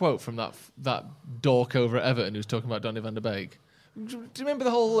got that quote from that dork over at Everton who's talking about Donny van der Beek? Do you remember the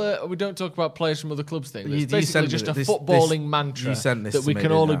whole we don't talk about players from other clubs thing? It's basically just a footballing mantra that we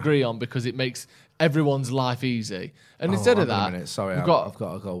can all agree on because it makes everyone's life easy. And instead of that, sorry, I've got to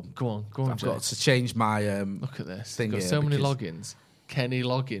go. Go on, I've Jay. got to change my look at this. Thing got so many logins. Kenny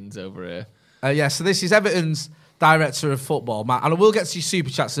logins over here. So this is Everton's director of football, Matt, and I will get to your super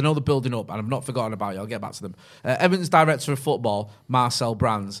chats. I know they're building up, and I've not forgotten about you. I'll get back to them. Everton's director of football, Marcel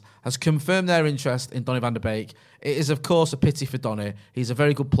Brands, has confirmed their interest in Donny van der Beek. It is, of course, a pity for Donny. He's a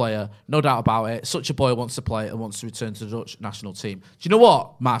very good player, no doubt about it. Such a boy wants to play and wants to return to the Dutch national team. Do you know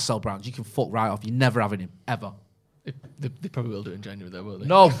what, Marcel Brands? You can fuck right off. You're never having him, ever. They probably will do it in January, though, won't they?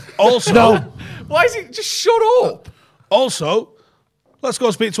 No. Also, No. Why is it? Just shut up. Also, let's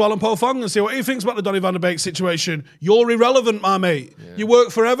go speak to Alan Pofong and see what he thinks about the Donny van der Beek situation. You're irrelevant, my mate. You work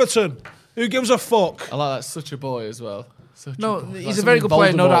for Everton. Who gives a fuck? I like that. Such a boy as well. No, he's a very good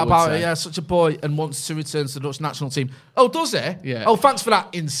player, no doubt about it. Yeah, such a boy and wants to return to the Dutch national team. Oh, does he? Yeah. Oh, thanks for that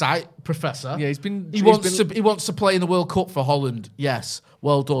insight, Professor. Yeah, He wants to play in the World Cup for Holland. Yes,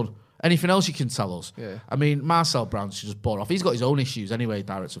 well done. Anything else you can tell us? Yeah. I mean, Marcel Brands should just bore off. He's got his own issues anyway,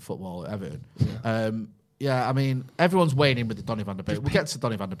 director of football at Everton. Yeah. I mean, everyone's weighing in with the Donny van der Beek. We'll get to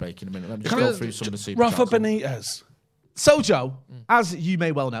Donny van der Beek in a minute. Let me just go through some of the super Rafa chats. Benitez. So, Joe, as you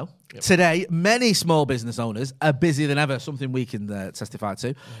may well know, today many small business owners are busier than ever, something we can testify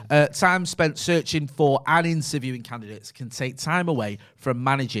to. Time spent searching for and interviewing candidates can take time away from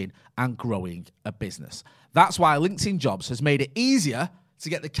managing and growing a business. That's why LinkedIn Jobs has made it easier to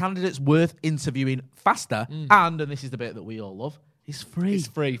get the candidates worth interviewing faster, and this is the bit that we all love, it's free. It's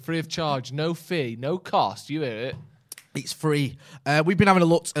free of charge, no fee, no cost. You hear it? It's free. We've been having a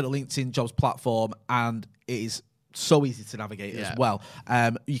look at the LinkedIn Jobs platform, and it is so easy to navigate as well.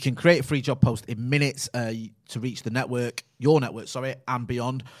 You can create a free job post in minutes to reach your network, and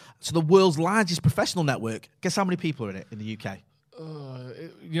beyond. So the world's largest professional network. Guess how many people are in it in the UK?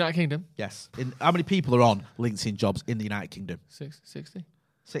 United Kingdom? Yes. How many people are on LinkedIn Jobs in the United Kingdom? 60?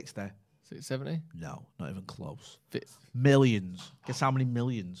 60? 70? No, not even close. Fifth. Millions. Guess how many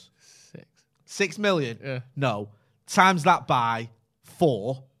millions? 6. 6 million? Yeah. No. Times that by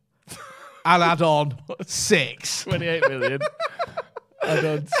 4 and add on 6. 28 million. Add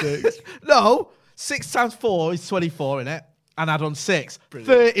on 6. No. 6 times 4 is 24, innit? And add on 6.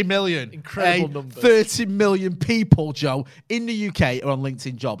 30 million. Incredible numbers. 30 million people, Joe, in the UK are on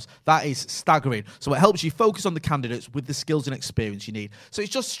LinkedIn Jobs. That is staggering. So it helps you focus on the candidates with the skills and experience you need. So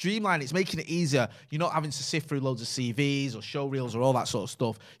it's just streamlined. It's making it easier. You're not having to sift through loads of CVs or show reels or all that sort of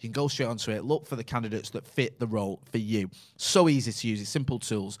stuff. You can go straight onto it, look for the candidates that fit the role for you. So easy to use. It's simple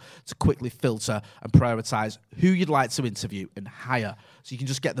tools to quickly filter and prioritize who you'd like to interview and hire. So you can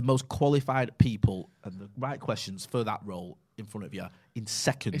just get the most qualified people and the right questions for that role in front of you in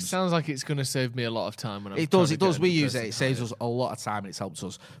seconds. It sounds like it's going to save me a lot of time. When I'm It does. trying to We get use it. It saves us a lot of time and it's helped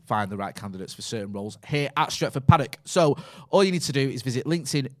us find the right candidates for certain roles here at Stretford Paddock. So all you need to do is visit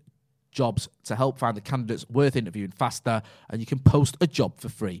LinkedIn Jobs to help find the candidates worth interviewing faster, and you can post a job for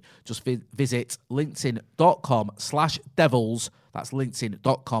free. Just visit linkedin.com/devils. That's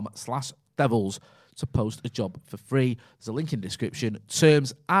linkedin.com/devils to post a job for free. There's a link in the description.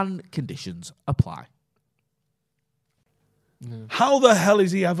 Terms and conditions apply. How the hell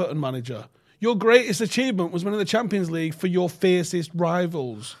is he Everton manager? Your greatest achievement was winning the Champions League for your fiercest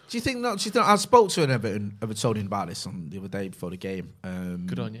rivals. Do you think that? I spoke to an Evertonian about this on the other day before the game.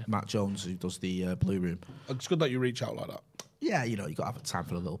 Good on you. Matt Jones, who does the Blue Room. It's good that you reach out like that. Yeah, you got to have time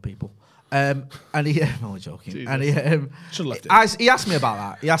for the little people. And he, I'm only joking. Jesus. And he, Should have left it. he asked me about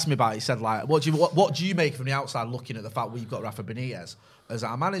that. He asked me about it. He said, like, what do you make from the outside looking at the fact we've got Rafa Benitez as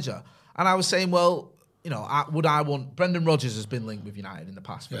our manager? And I was saying, well, would I want... Brendan Rodgers has been linked with United in the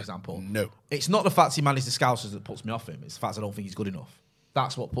past, for example. No. It's not the fact he managed the Scousers that puts me off him. It's the fact I don't think he's good enough.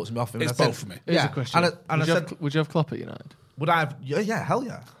 That's what puts me off him. It's And I both said, for me. Here's a question. And I said, would you have Klopp at United? would I have... Yeah, hell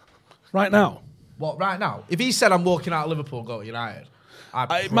yeah. Right now. What, right now? If he said I'm walking out of Liverpool and go to United...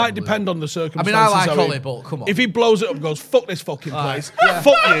 It might depend on the circumstances. I like Harry. Ollie, but come on. If he blows it up and goes, fuck this fucking place,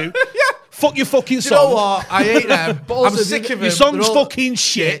 fuck you, fuck your fucking Do song. you know what? I hate them. But I'm also, sick of your them. song's They're all- fucking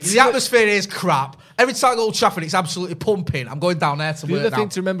shit. The atmosphere is crap. Every time I go to Old Trafford, it's absolutely pumping. I'm going down there to The work other now. thing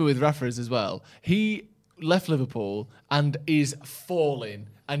to remember with Rafa is as well, he left Liverpool and is falling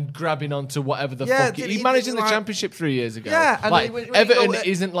and grabbing onto whatever the Yeah, fuck. did He he- managed in the like- Championship 3 years ago. Yeah, and like, when you Everton go-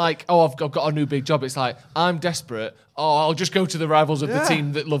 isn't like, I've got a new big job. It's like, I'm desperate. Oh, I'll just go to the rivals of the Yeah.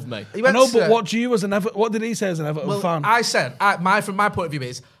 team that love me. He I went know, to- but what did he say as an Everton fan? I said, from my point of view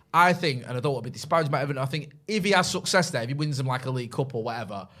is, I think, and I don't want to be disparaging about Everton, I think if he has success there, if he wins them like a League Cup or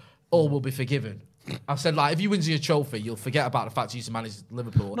whatever, all will be forgiven. I've said, like, if he wins you a trophy, you'll forget about the fact he used to manage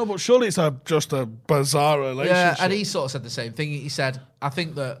Liverpool. No, but surely it's just a bizarre relationship. Yeah, and he sort of said the same thing. He said, I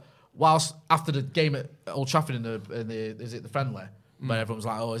think that whilst after the game at Old Trafford in the is it the friendly, where everyone was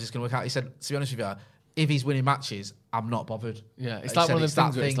like, oh, is this going to work out? He said, to be honest with you, if he's winning matches, I'm not bothered. Yeah, it's He like said one of it's them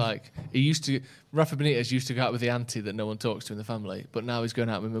that things where it's like Rafa Benitez used to go out with the auntie that no one talks to in the family, but now he's going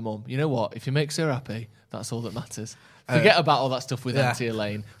out with my mum. You know what? If he makes her happy, that's all that matters. Forget about all that stuff with Auntie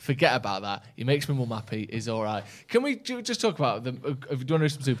Elaine. Forget about that. He makes my mum happy. Is all right. Can we just talk about them? Do you want to do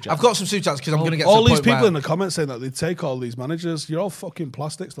some super chats? I've got some super chats because I'm going to get all to the these point people where in the comments saying that they take all these managers. You're all fucking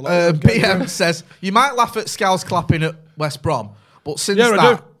plastics. BM says, you might laugh at Scals clapping at West Brom, but since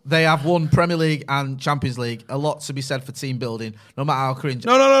I do. they have won Premier League and Champions League. A lot to be said for team building, no matter how cringe.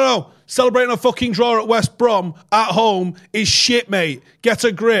 No. Celebrating a fucking draw at West Brom at home is shit, mate. Get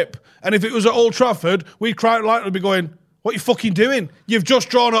a grip. And if it was at Old Trafford, we'd quite likely be going, what are you fucking doing? You've just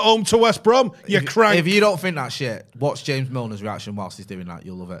drawn at home to West Brom. You crank. If you don't think that shit, watch James Milner's reaction whilst he's doing that.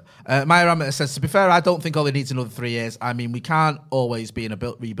 You'll love it. Maya Rametta says, to be fair, I don't think Ole needs another 3 years. I mean, we can't always be in a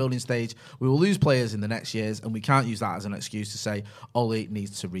rebuilding stage. We will lose players in the next years, and we can't use that as an excuse to say Ole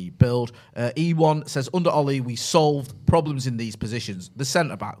needs to rebuild. E1 says, under Ole, we solved problems in these positions. The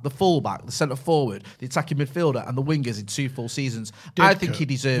centre-back, the full-back, the centre-forward, the attacking midfielder, and the wingers in 2 full seasons. I think he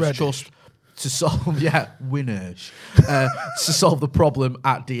deserves trust to solve, winners, to solve the problem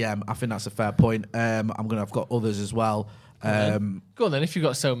at DM. I think that's a fair point. I've got others as well. Go on then. If you've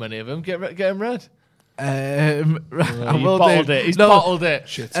got so many of them, get them read. He's bottled it.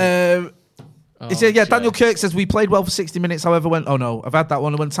 Shit. Daniel Kirk says we played well for 60 minutes. However, I've had that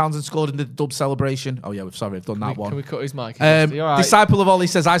one when Townsend scored in the dub celebration. Oh yeah, we've done that one. Can we cut his mic? Right? Disciple of Ollie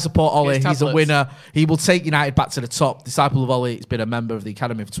says I support Ollie. He's a winner. He will take United back to the top. Disciple of Ollie has been a member of the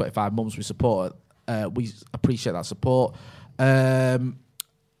academy for 25 months. We support it. We appreciate that support.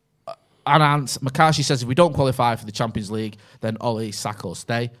 Anant Makashi says if we don't qualify for the Champions League, then Ollie sack or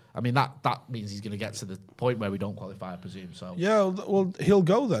stay. I mean that means he's going to get to the point where we don't qualify, I presume. So yeah, well he'll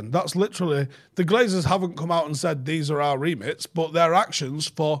go then. That's literally the Glazers haven't come out and said these are our remits, but their actions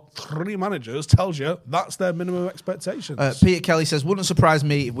for 3 managers tells you that's their minimum expectations. Peter Kelly says wouldn't surprise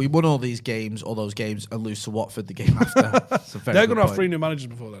me if we won all these games, all those games, and lose to Watford the game after. They're going to have 3 new managers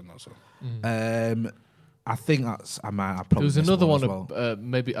before then. Also. I think that's. I probably. There was another one. Well.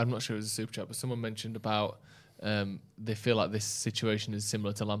 Maybe I'm not sure it was a super chat, but someone mentioned about they feel like this situation is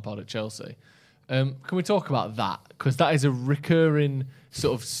similar to Lampard at Chelsea. Can we talk about that? Because that is a recurring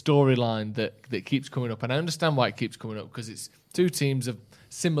sort of storyline that keeps coming up, and I understand why it keeps coming up because it's 2 teams of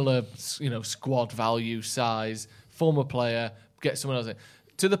similar, squad value, size, former player, get someone else in.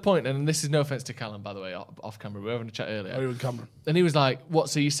 To the point, and this is no offense to Callum, by the way, off camera. We were having a chat earlier. Oh, you were Cameron. And he was like, "What?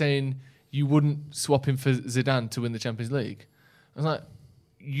 So you're saying?" You wouldn't swap him for Zidane to win the Champions League? I was like,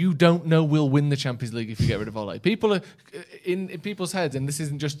 you don't know we'll win the Champions League if you get rid of Ole. People are in people's heads, and this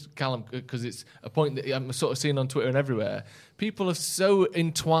isn't just Callum because it's a point that I'm sort of seeing on Twitter and everywhere. People have so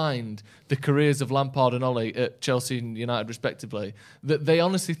entwined the careers of Lampard and Ole at Chelsea and United respectively that they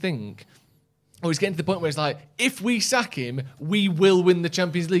honestly think, it's getting to the point where it's like, if we sack him, we will win the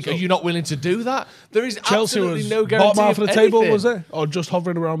Champions League. Are you not willing to do that? There is Chelsea absolutely was no guarantee bottom half of the anything. table, was it? Or just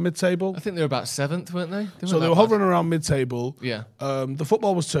hovering around mid-table? I think they were about 7th, weren't they? They were hovering around mid-table. Yeah. The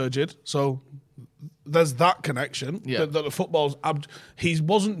football was turgid, so there's that connection. Yeah. That the football's... he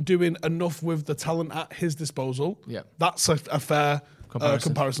wasn't doing enough with the talent at his disposal. Yeah. That's a fair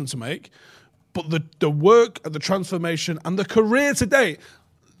comparison to make. But the work, the transformation, and the career to date...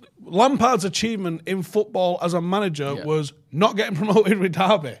 Lampard's achievement in football as a manager was not getting promoted with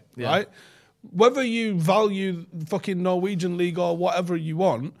Derby, right? Whether you value fucking Norwegian league or whatever you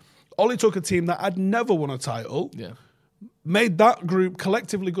want, Ole took a team that had never won a title, made that group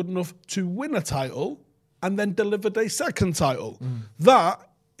collectively good enough to win a title, and then delivered a second title. That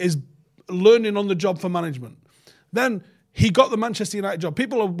is learning on the job for management. Then he got the Manchester United job.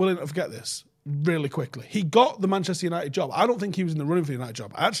 People are willing to forget this really quickly. He got the Manchester United job. I don't think he was in the running for the United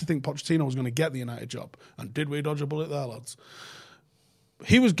job. I actually think Pochettino was going to get the United job. And did we dodge a bullet there, lads?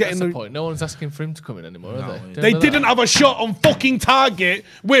 He was getting That's the point. No one's asking for him to come in anymore, are they? They didn't have a shot on fucking target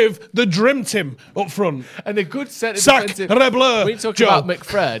with the Dream Team up front. And a good set of Sack defensive... Rebleur, We talk Joe. about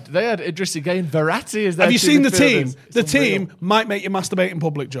McFred. They had Idris Gueye and Verratti as their Have you seen the team? midfielders. The It's unreal. team might make you masturbate in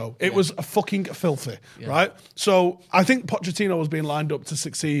public, Joe. It was a fucking filthy, right? So I think Pochettino was being lined up to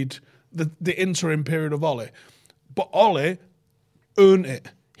succeed the interim period of Ole. But Ole earned it.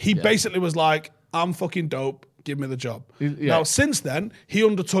 He basically was like, I'm fucking dope. Give me the job. Now, since then, he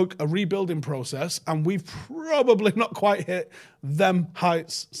undertook a rebuilding process, and we've probably not quite hit them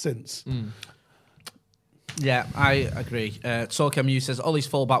heights since. Yeah, I agree. Torkem says Ollie's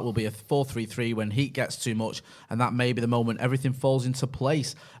fallback will be a 4-3-3 when heat gets too much, and that may be the moment everything falls into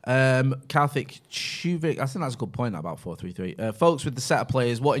place. Karthik Chuvik, I think that's a good point about 4-3-3. Folks, with the set of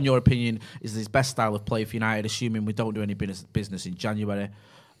players, what in your opinion is his best style of play for United, assuming we don't do any business in January?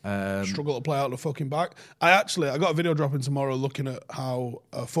 Struggle to play out the fucking back. I got a video dropping tomorrow looking at how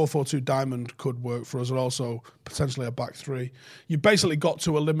a 4-4-2 diamond could work for us, and also potentially a back three. You basically got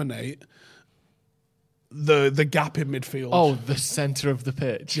to eliminate the gap in midfield. Oh, the centre of the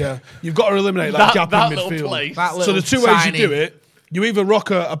pitch. Yeah, you've got to eliminate that gap in midfield. So the two ways you do it, you either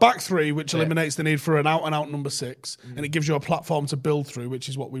rock a back three, which eliminates the need for an out-and-out number 6, and it gives you a platform to build through, which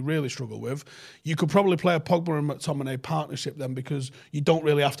is what we really struggle with. You could probably play a Pogba and McTominay partnership then, because you don't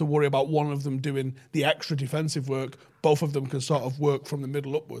really have to worry about one of them doing the extra defensive work. Both of them can sort of work from the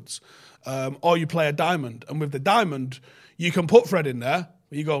middle upwards. Or you play a diamond, and with the diamond, you can put Fred in there,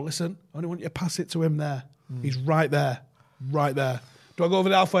 but you go, listen, I only want you to pass it to him there. He's right there. Right there. Do I go over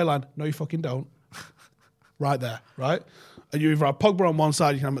the halfway line? No, you fucking don't. Right there, right? And you either have Pogba on one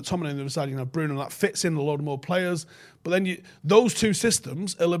side, you can have McTominay on the other side, you can have Bruno, and that fits in a load more players. But then those two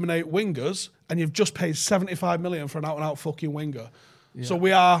systems eliminate wingers, and you've just paid 75 million for an out-and-out fucking winger. Yeah. So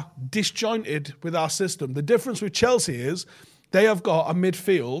we are disjointed with our system. The difference with Chelsea is they have got a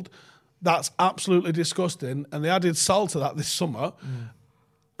midfield that's absolutely disgusting, and they added Sal to that this summer.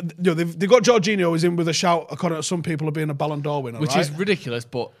 You know, they've got Jorginho who's in with a shout, according to some people, of being a Ballon d'Or winner, which is ridiculous,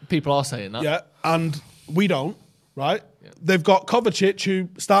 but people are saying that. Yeah, and we don't, right? Yeah. They've got Kovacic, who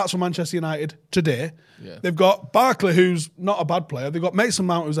starts for Manchester United today. Yeah. They've got Barkley, who's not a bad player. They've got Mason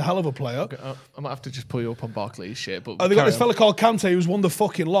Mount, who's a hell of a player. Okay, I might have to just pull you up on Barkley's shit. But they've got this fella called Kante, who's won the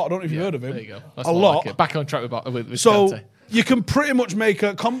fucking lot. I don't know if you've heard of him. There you go. That's a lot. Like back on track with Kante. You can pretty much make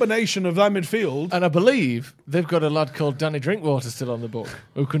a combination of their midfield. And I believe they've got a lad called Danny Drinkwater still on the book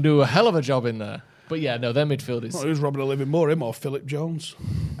who can do a hell of a job in there. But yeah, no, their midfield is... Who's robbing a living more, him or Philip Jones?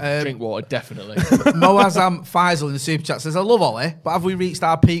 Drinkwater, definitely. Moazam Faisal in the Super Chat says, I love Ollie, but have we reached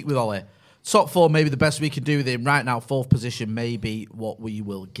our peak with Ollie? Top 4 may be the best we can do with him. Right now, 4th position may be what we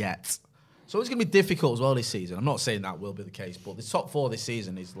will get. So it's going to be difficult as well this season. I'm not saying that will be the case, but the top 4 this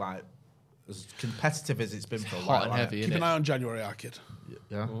season is like as competitive as it's been for a while. And heavy, Keep an eye on January, our kid.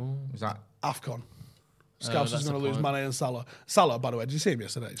 Yeah. Is that AFCON? Scouse is going to lose Mane and Salah. Salah, by the way, did you see him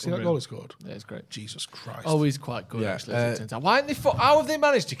yesterday? Did you see that goal he scored? Yeah, it's great. Jesus Christ. Oh, he's quite good, actually. As it turns out. How have they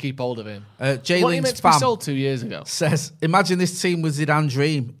managed to keep hold of him? Jalen's fam sold 2 years ago. Says, imagine this team with Zidane's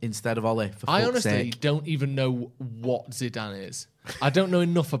dream instead of Ollie. I honestly don't even know what Zidane is. I don't know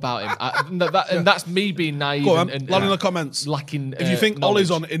enough about him. And that's me being naive. Go on, lad in the comments. Lacking if you think Ollie's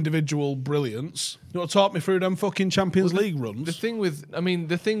on individual brilliance, you want to talk me through them fucking Champions League runs? The thing with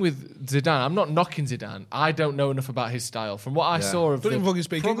Zidane, I'm not knocking Zidane. I don't know enough about his style. From what I saw of don't even fucking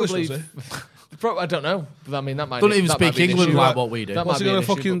speak English, does he? I don't know. But I mean, that might don't even speak English like what we do. What's he going to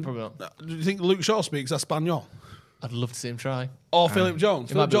fucking? Do you think Luke Shaw speaks Espanol? I'd love to see him try. Or Philip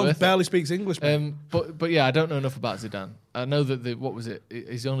Jones. Philip Jones barely speaks English. But yeah, I don't know enough about Zidane. I know that what was it?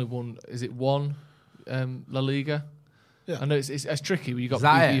 He's only won. Is it one La Liga? Yeah. I know it's tricky. You've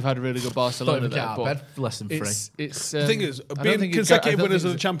had a really good Barcelona there, but less than 3. It's the thing is, being consecutive winners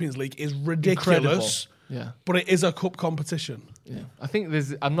of the Champions League is ridiculous. Incredible. Yeah, but it is a cup competition. Yeah, I think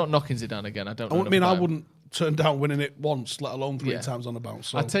I'm not knocking Zidane again. I don't. I wouldn't turn down winning it once, let alone 3 times on the bounce.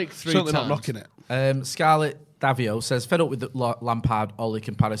 So I take 3 certainly times. Not knocking it. Scarlett Davio says, fed up with the Lampard-Ollie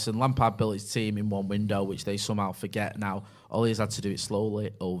comparison. Lampard built his team in one window, which they somehow forget now. Ollie's had to do it slowly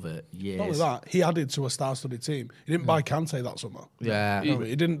over years. Not only that, he added to a star-studded team. He didn't buy Kante that summer. Yeah.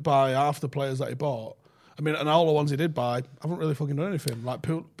 He didn't buy half the players that he bought. I mean, and all the ones he did buy haven't really fucking done anything. Like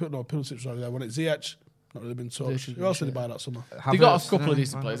Pulisic was there. When it's Ziyech, not really been touched. Who else did he buy that summer? They got a couple of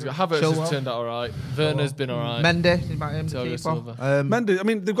decent players. Havertz has turned out all right. Werner's been all right. Mendy, about him, the keeper. Mendy, I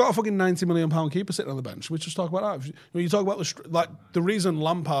mean, they've got a fucking £90 million keeper sitting on the bench. We just talk about that. When you talk about the reason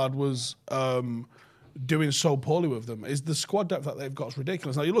Lampard was doing so poorly with them is the squad depth that they've got is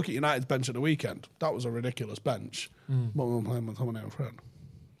ridiculous. Now you look at United's bench at the weekend. That was a ridiculous bench. What were we playing with McTominay and Fred?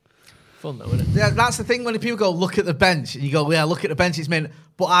 Fun though, isn't it? Yeah, that's the thing when people go look at the bench and you go, yeah, look at the bench. It's meant,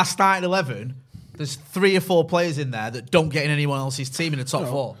 but our starting 11. There's 3 or 4 players in there that don't get in anyone else's team in the top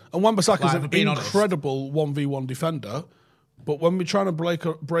 4. And Wan-Bissaka's an incredible 1v1 defender. But when we're trying to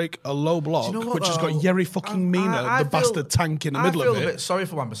break a low block, which has got Yerry fucking Mina, the bastard tank in the middle of it. I feel a bit sorry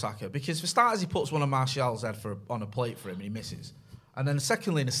for Wan-Bissaka because for starters, he puts one of Martial's head on a plate for him and he misses. And then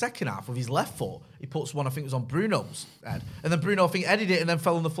secondly, in the second half, with his left foot, he puts one, I think it was on Bruno's head. And then Bruno, I think, edited it and then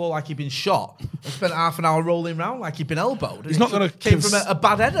fell on the floor like he'd been shot. And spent half an hour rolling around like he'd been elbowed. He's not going to... Came from a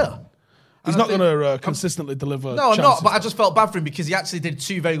bad header. He's not going to consistently deliver. No, I'm not. But I just felt bad for him because he actually did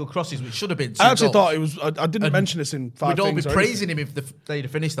 2 very good crosses, which should have been 2 I actually goals. thought it was. I didn't mention this in 5 We'd all be things praising him if they'd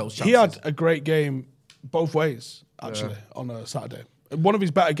have finished those chances. He had a great game both ways, actually, on a Saturday. One of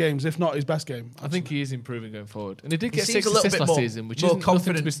his better games, if not his best game. Actually. I think he is improving going forward. And he did get 6 assists last season, which more is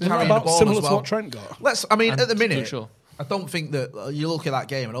confident nothing to be carrying the ball similar as well. to what Trent got. At the minute, I don't think that you look at that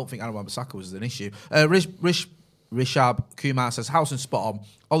game. I don't think Aaron Wan-Bissaka was an issue. Rishab Kumar says Howson spot on.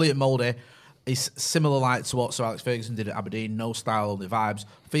 Elliot Mouldy is similar like to what Sir Alex Ferguson did at Aberdeen. No style, only vibes.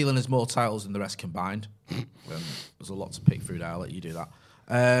 Feeling has more titles than the rest combined. There's a lot to pick through there. I'll let you do that.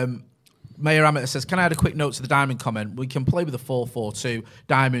 Mayor Amateur says, can I add a quick note to the Diamond comment? We can play with a 4-4-2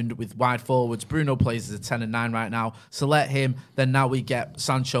 Diamond with wide forwards. Bruno plays as a 10 and 9 right now. So let him. Then now we get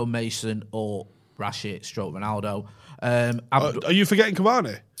Sancho, Mason, or Rashid, stroke Ronaldo. Are you forgetting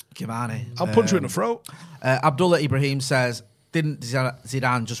Cavani? Cavani. I'll punch you in the throat. Abdullah Ibrahim says, didn't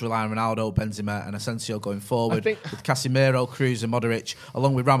Zidane just rely on Ronaldo, Benzema and Asensio going forward with Casemiro, Cruz and Modric,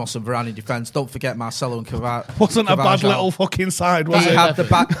 along with Ramos and Varane in defence? Don't forget Marcelo and Cavani. Wasn't a bad little fucking side, was it? He had the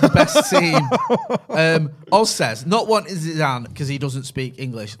best team. Oz says, not wanting Zidane because he doesn't speak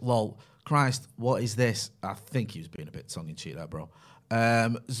English. Lol. Christ, what is this? I think he was being a bit tongue-in-cheek there, bro.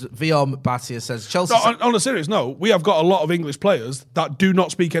 Viom Batia says Chelsea. No, on a serious note, we have got a lot of English players that do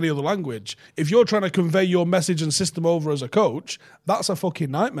not speak any other language. If you're trying to convey your message and system over as a coach, that's a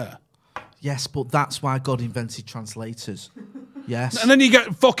fucking nightmare. Yes, but that's why God invented translators. Yes. And then you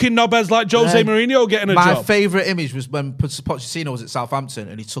get fucking knobheads like Jose Mourinho getting a job. My favourite image was when Pochettino was at Southampton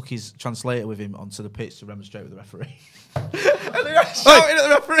and he took his translator with him onto the pitch to remonstrate with the referee. And they were shouting at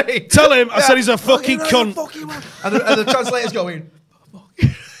the referee. Tell him I said he's a fucking cunt. And the translator's going...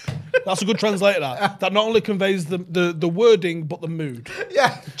 That's a good translator. That not only conveys the wording but the mood.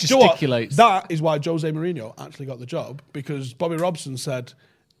 Yeah, gesticulates. That is why Jose Mourinho actually got the job, because Bobby Robson said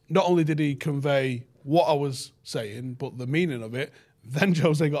not only did he convey what I was saying but the meaning of it. Then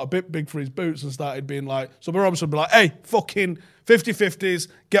Jose got a bit big for his boots and started being like, so Bobby Robson would be like, hey, fucking 50-50s,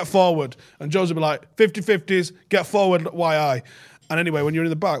 get forward, and Jose would be like 50-50s, get forward, YI. And anyway, when you're in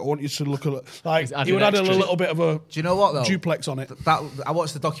the back, I want you to look at like he would add a little bit of a do you know what though? Duplex on it. I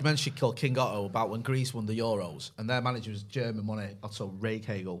watched the documentary called King Otto about when Greece won the Euros, and their manager was German, wasn't it? Otto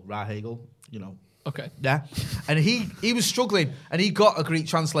Rehhagel, you know. Okay. Yeah, and he was struggling, and he got a Greek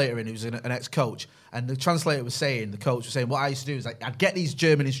translator in who was an ex-coach, and the translator was saying, the coach was saying, what I used to do is like I'd get these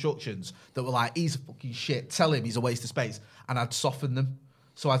German instructions that were like, he's a fucking shit, tell him he's a waste of space, and I'd soften them.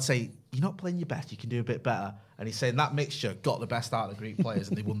 So I'd say, you're not playing your best, you can do a bit better. And he's saying that mixture got the best out of the Greek players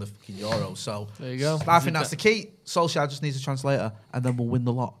and they won the fucking Euros. So there you go. I think that's the key. Solskjaer just needs a translator and then we'll win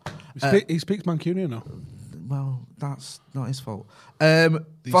the lot. He speaks Mancunian now. Well, that's not his fault. Fiam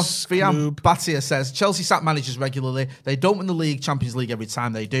Batia says, Chelsea sack managers regularly. They don't win the league, Champions League every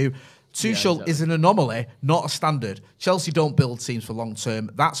time they do. Tuchel is an anomaly, not a standard. Chelsea don't build teams for long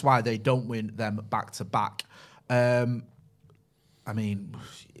term. That's why they don't win them back to back. I mean,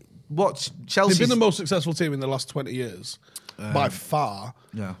 what Chelsea? They've been the most successful team in the last 20 years, by far.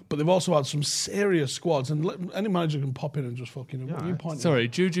 Yeah, but they've also had some serious squads, and any manager can pop in and just fucking. Yeah, what are you pointing? Sorry,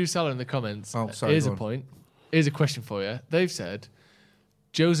 Juju Salah in the comments. Oh, sorry. Here's a point. Here's a question for you. They've said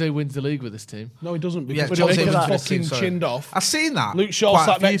Jose wins the league with this team. No, he doesn't. Because Jose Jose wins was with this fucking team, chinned off. I've seen that. Luke Shaw Quite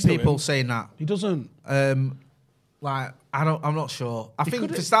sat a few next to people him. saying that. He doesn't. Like I'm not sure. I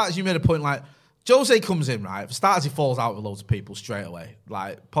think for starters, you made a point like Jose comes in, right? For starters, he falls out with loads of people straight away.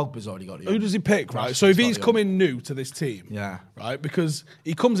 Like Pogba's already got it. Who does he pick, right? So if he's coming new to this team, yeah, right, because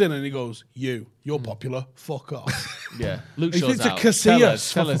he comes in and he goes, "You're popular, fuck off." Yeah, Luke He Shaw's thinks of out.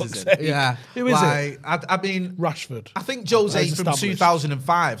 Casillas, Tell for us fuck's is sake. it? yeah. Who is like, it? I mean, Rashford. I think Jose He's from established.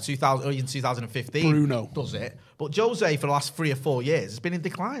 2005, 2000, or even 2015 Bruno does it. But Jose for the last 3 or 4 years has been in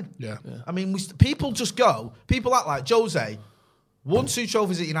decline. Yeah. I mean, people just go. People act like Jose won 2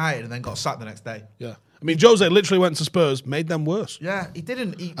 trophies at United and then got sacked the next day. Yeah. I mean, Jose literally went to Spurs, made them worse. Yeah, he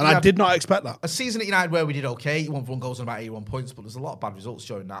didn't. And I did not expect that. A season at United where we did okay, 81 goals and about 81 points, but there's a lot of bad results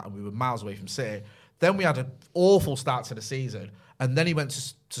during that, and we were miles away from City. Then we had an awful start to the season, and then he went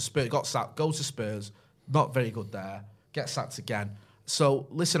to Spurs, got sacked, goes to Spurs, not very good there, gets sacked again. So,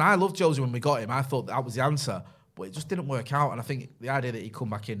 listen, I loved Jose when we got him. I thought that was the answer, but it just didn't work out, and I think the idea that he'd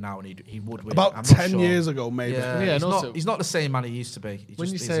come back in now and he would win. About I'm not 10 sure. years ago, maybe. Yeah, and also- he's not the same man he used to be. He When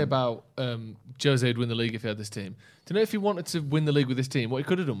just you say isn't. about Jose would win the league if he had this team, do you know if he wanted to win the league with this team, what he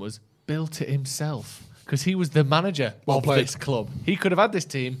could have done was built it himself. Because he was the manager of played. this club. He could have had this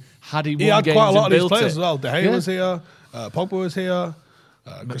team had he won He had games quite a lot of and these built players it. as well. De Gea was here, Pogba was here,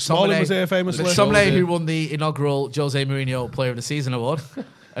 Chris Smalling was here famously. McTominay, who won the inaugural Jose Mourinho Player of the Season award.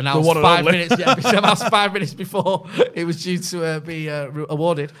 And that The was one and 5 only. minutes. Yeah, that was 5 minutes before it was due to be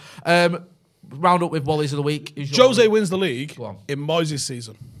awarded. Round up with Wallies of the week. Who's your Jose wins the league Go on. in Moyes'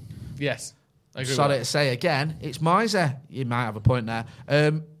 season. Yes. I agree Sorry with to say again, it's Moise. You might have a point there.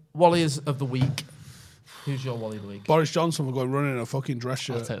 Wallies of the week. Who's your Wally of the week? Boris Johnson will go running in a fucking dress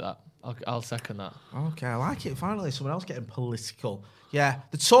that. I'll shirt. take that. I'll second that. Okay, I like it. Finally, someone else getting political. Yeah,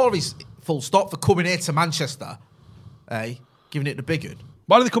 the Tories, full stop, for coming here to Manchester Giving it the big one.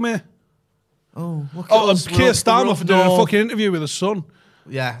 Why did they come here? Oh, look at Oh, and us. We're Keir up Starmer doing a north. fucking interview with his son.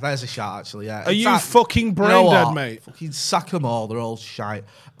 Yeah, there's a shot, actually, yeah. Are In you fact, fucking brain you know dead, what? mate? Fucking sack them all. They're all shite.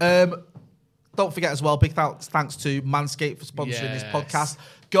 Don't forget as well, big thanks to Manscaped for sponsoring this Yes. podcast.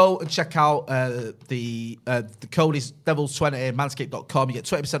 Go and check out the code is devils20, manscaped.com. You get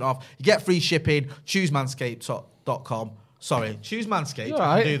 20% off. You get free shipping. Choose manscaped.com. Sorry, choose Manscaped. You're You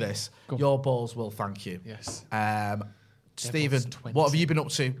right. can do this. Your balls will thank you. Yes. Stephen, 20. what have you been up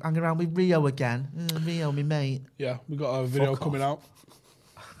to? Hanging around with Rio again. Rio, me mate. Yeah, we got a video Fuck coming out.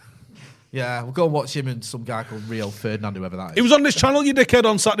 Yeah, we'll go and watch him and some guy called Rio Ferdinand, whoever that is. He was on this channel, you dickhead,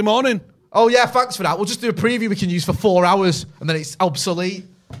 on Saturday morning. Oh, yeah, thanks for that. We'll just do a preview we can use for 4 hours, and then it's obsolete.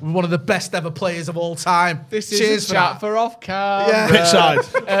 We're one of the best ever players of all time. This is Cheers a for chat that. for off cam. Yeah. Pitch side.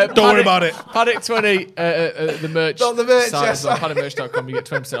 Don't worry about it. Paddock 20, the merch. Not the merch, site yes. as well, paddockmerch.com. You get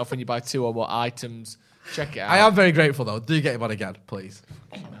 20% off when you buy 2 or more items. Check it out. I am very grateful, though. Do get him on again, please.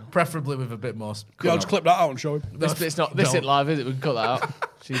 Preferably with a bit more. Yeah, I'll just clip that out and show him. This bit's not. This No. isn't live, is it? We can cut that out.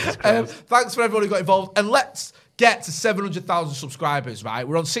 Jesus Christ. Thanks for everyone who got involved. And let's get to 700,000 subscribers, right?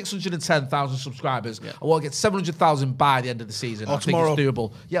 We're on 610,000 subscribers. I want to get 700,000 by the end of the season. Or I tomorrow. think it's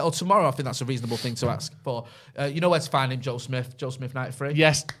doable. Yeah, or tomorrow. I think that's a reasonable thing to ask for. You know where to find him, Joe Smith. Joe Smith 93.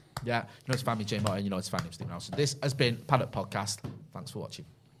 Yes. Yeah. You know where to find me, Jay Martin. You know where to find him, Stephen Nelson. This has been Paddock Podcast. Thanks for watching.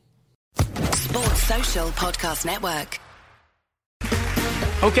 Sports Social Podcast Network.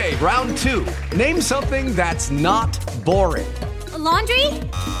 Okay, round 2. Name something that's not boring. A laundry?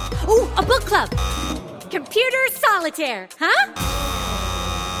 Ooh, a book club. Computer solitaire,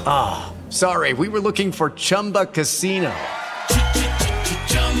 huh? Sorry, we were looking for Chumba Casino.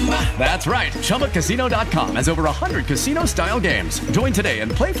 That's right. ChumbaCasino.com has over 100 casino-style games. Join today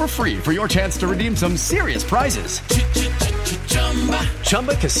and play for free for your chance to redeem some serious prizes.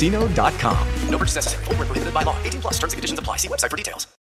 ChumbaCasino.com. No purchase necessary. Void where prohibited by law. 18+. Terms and conditions apply. See website for details.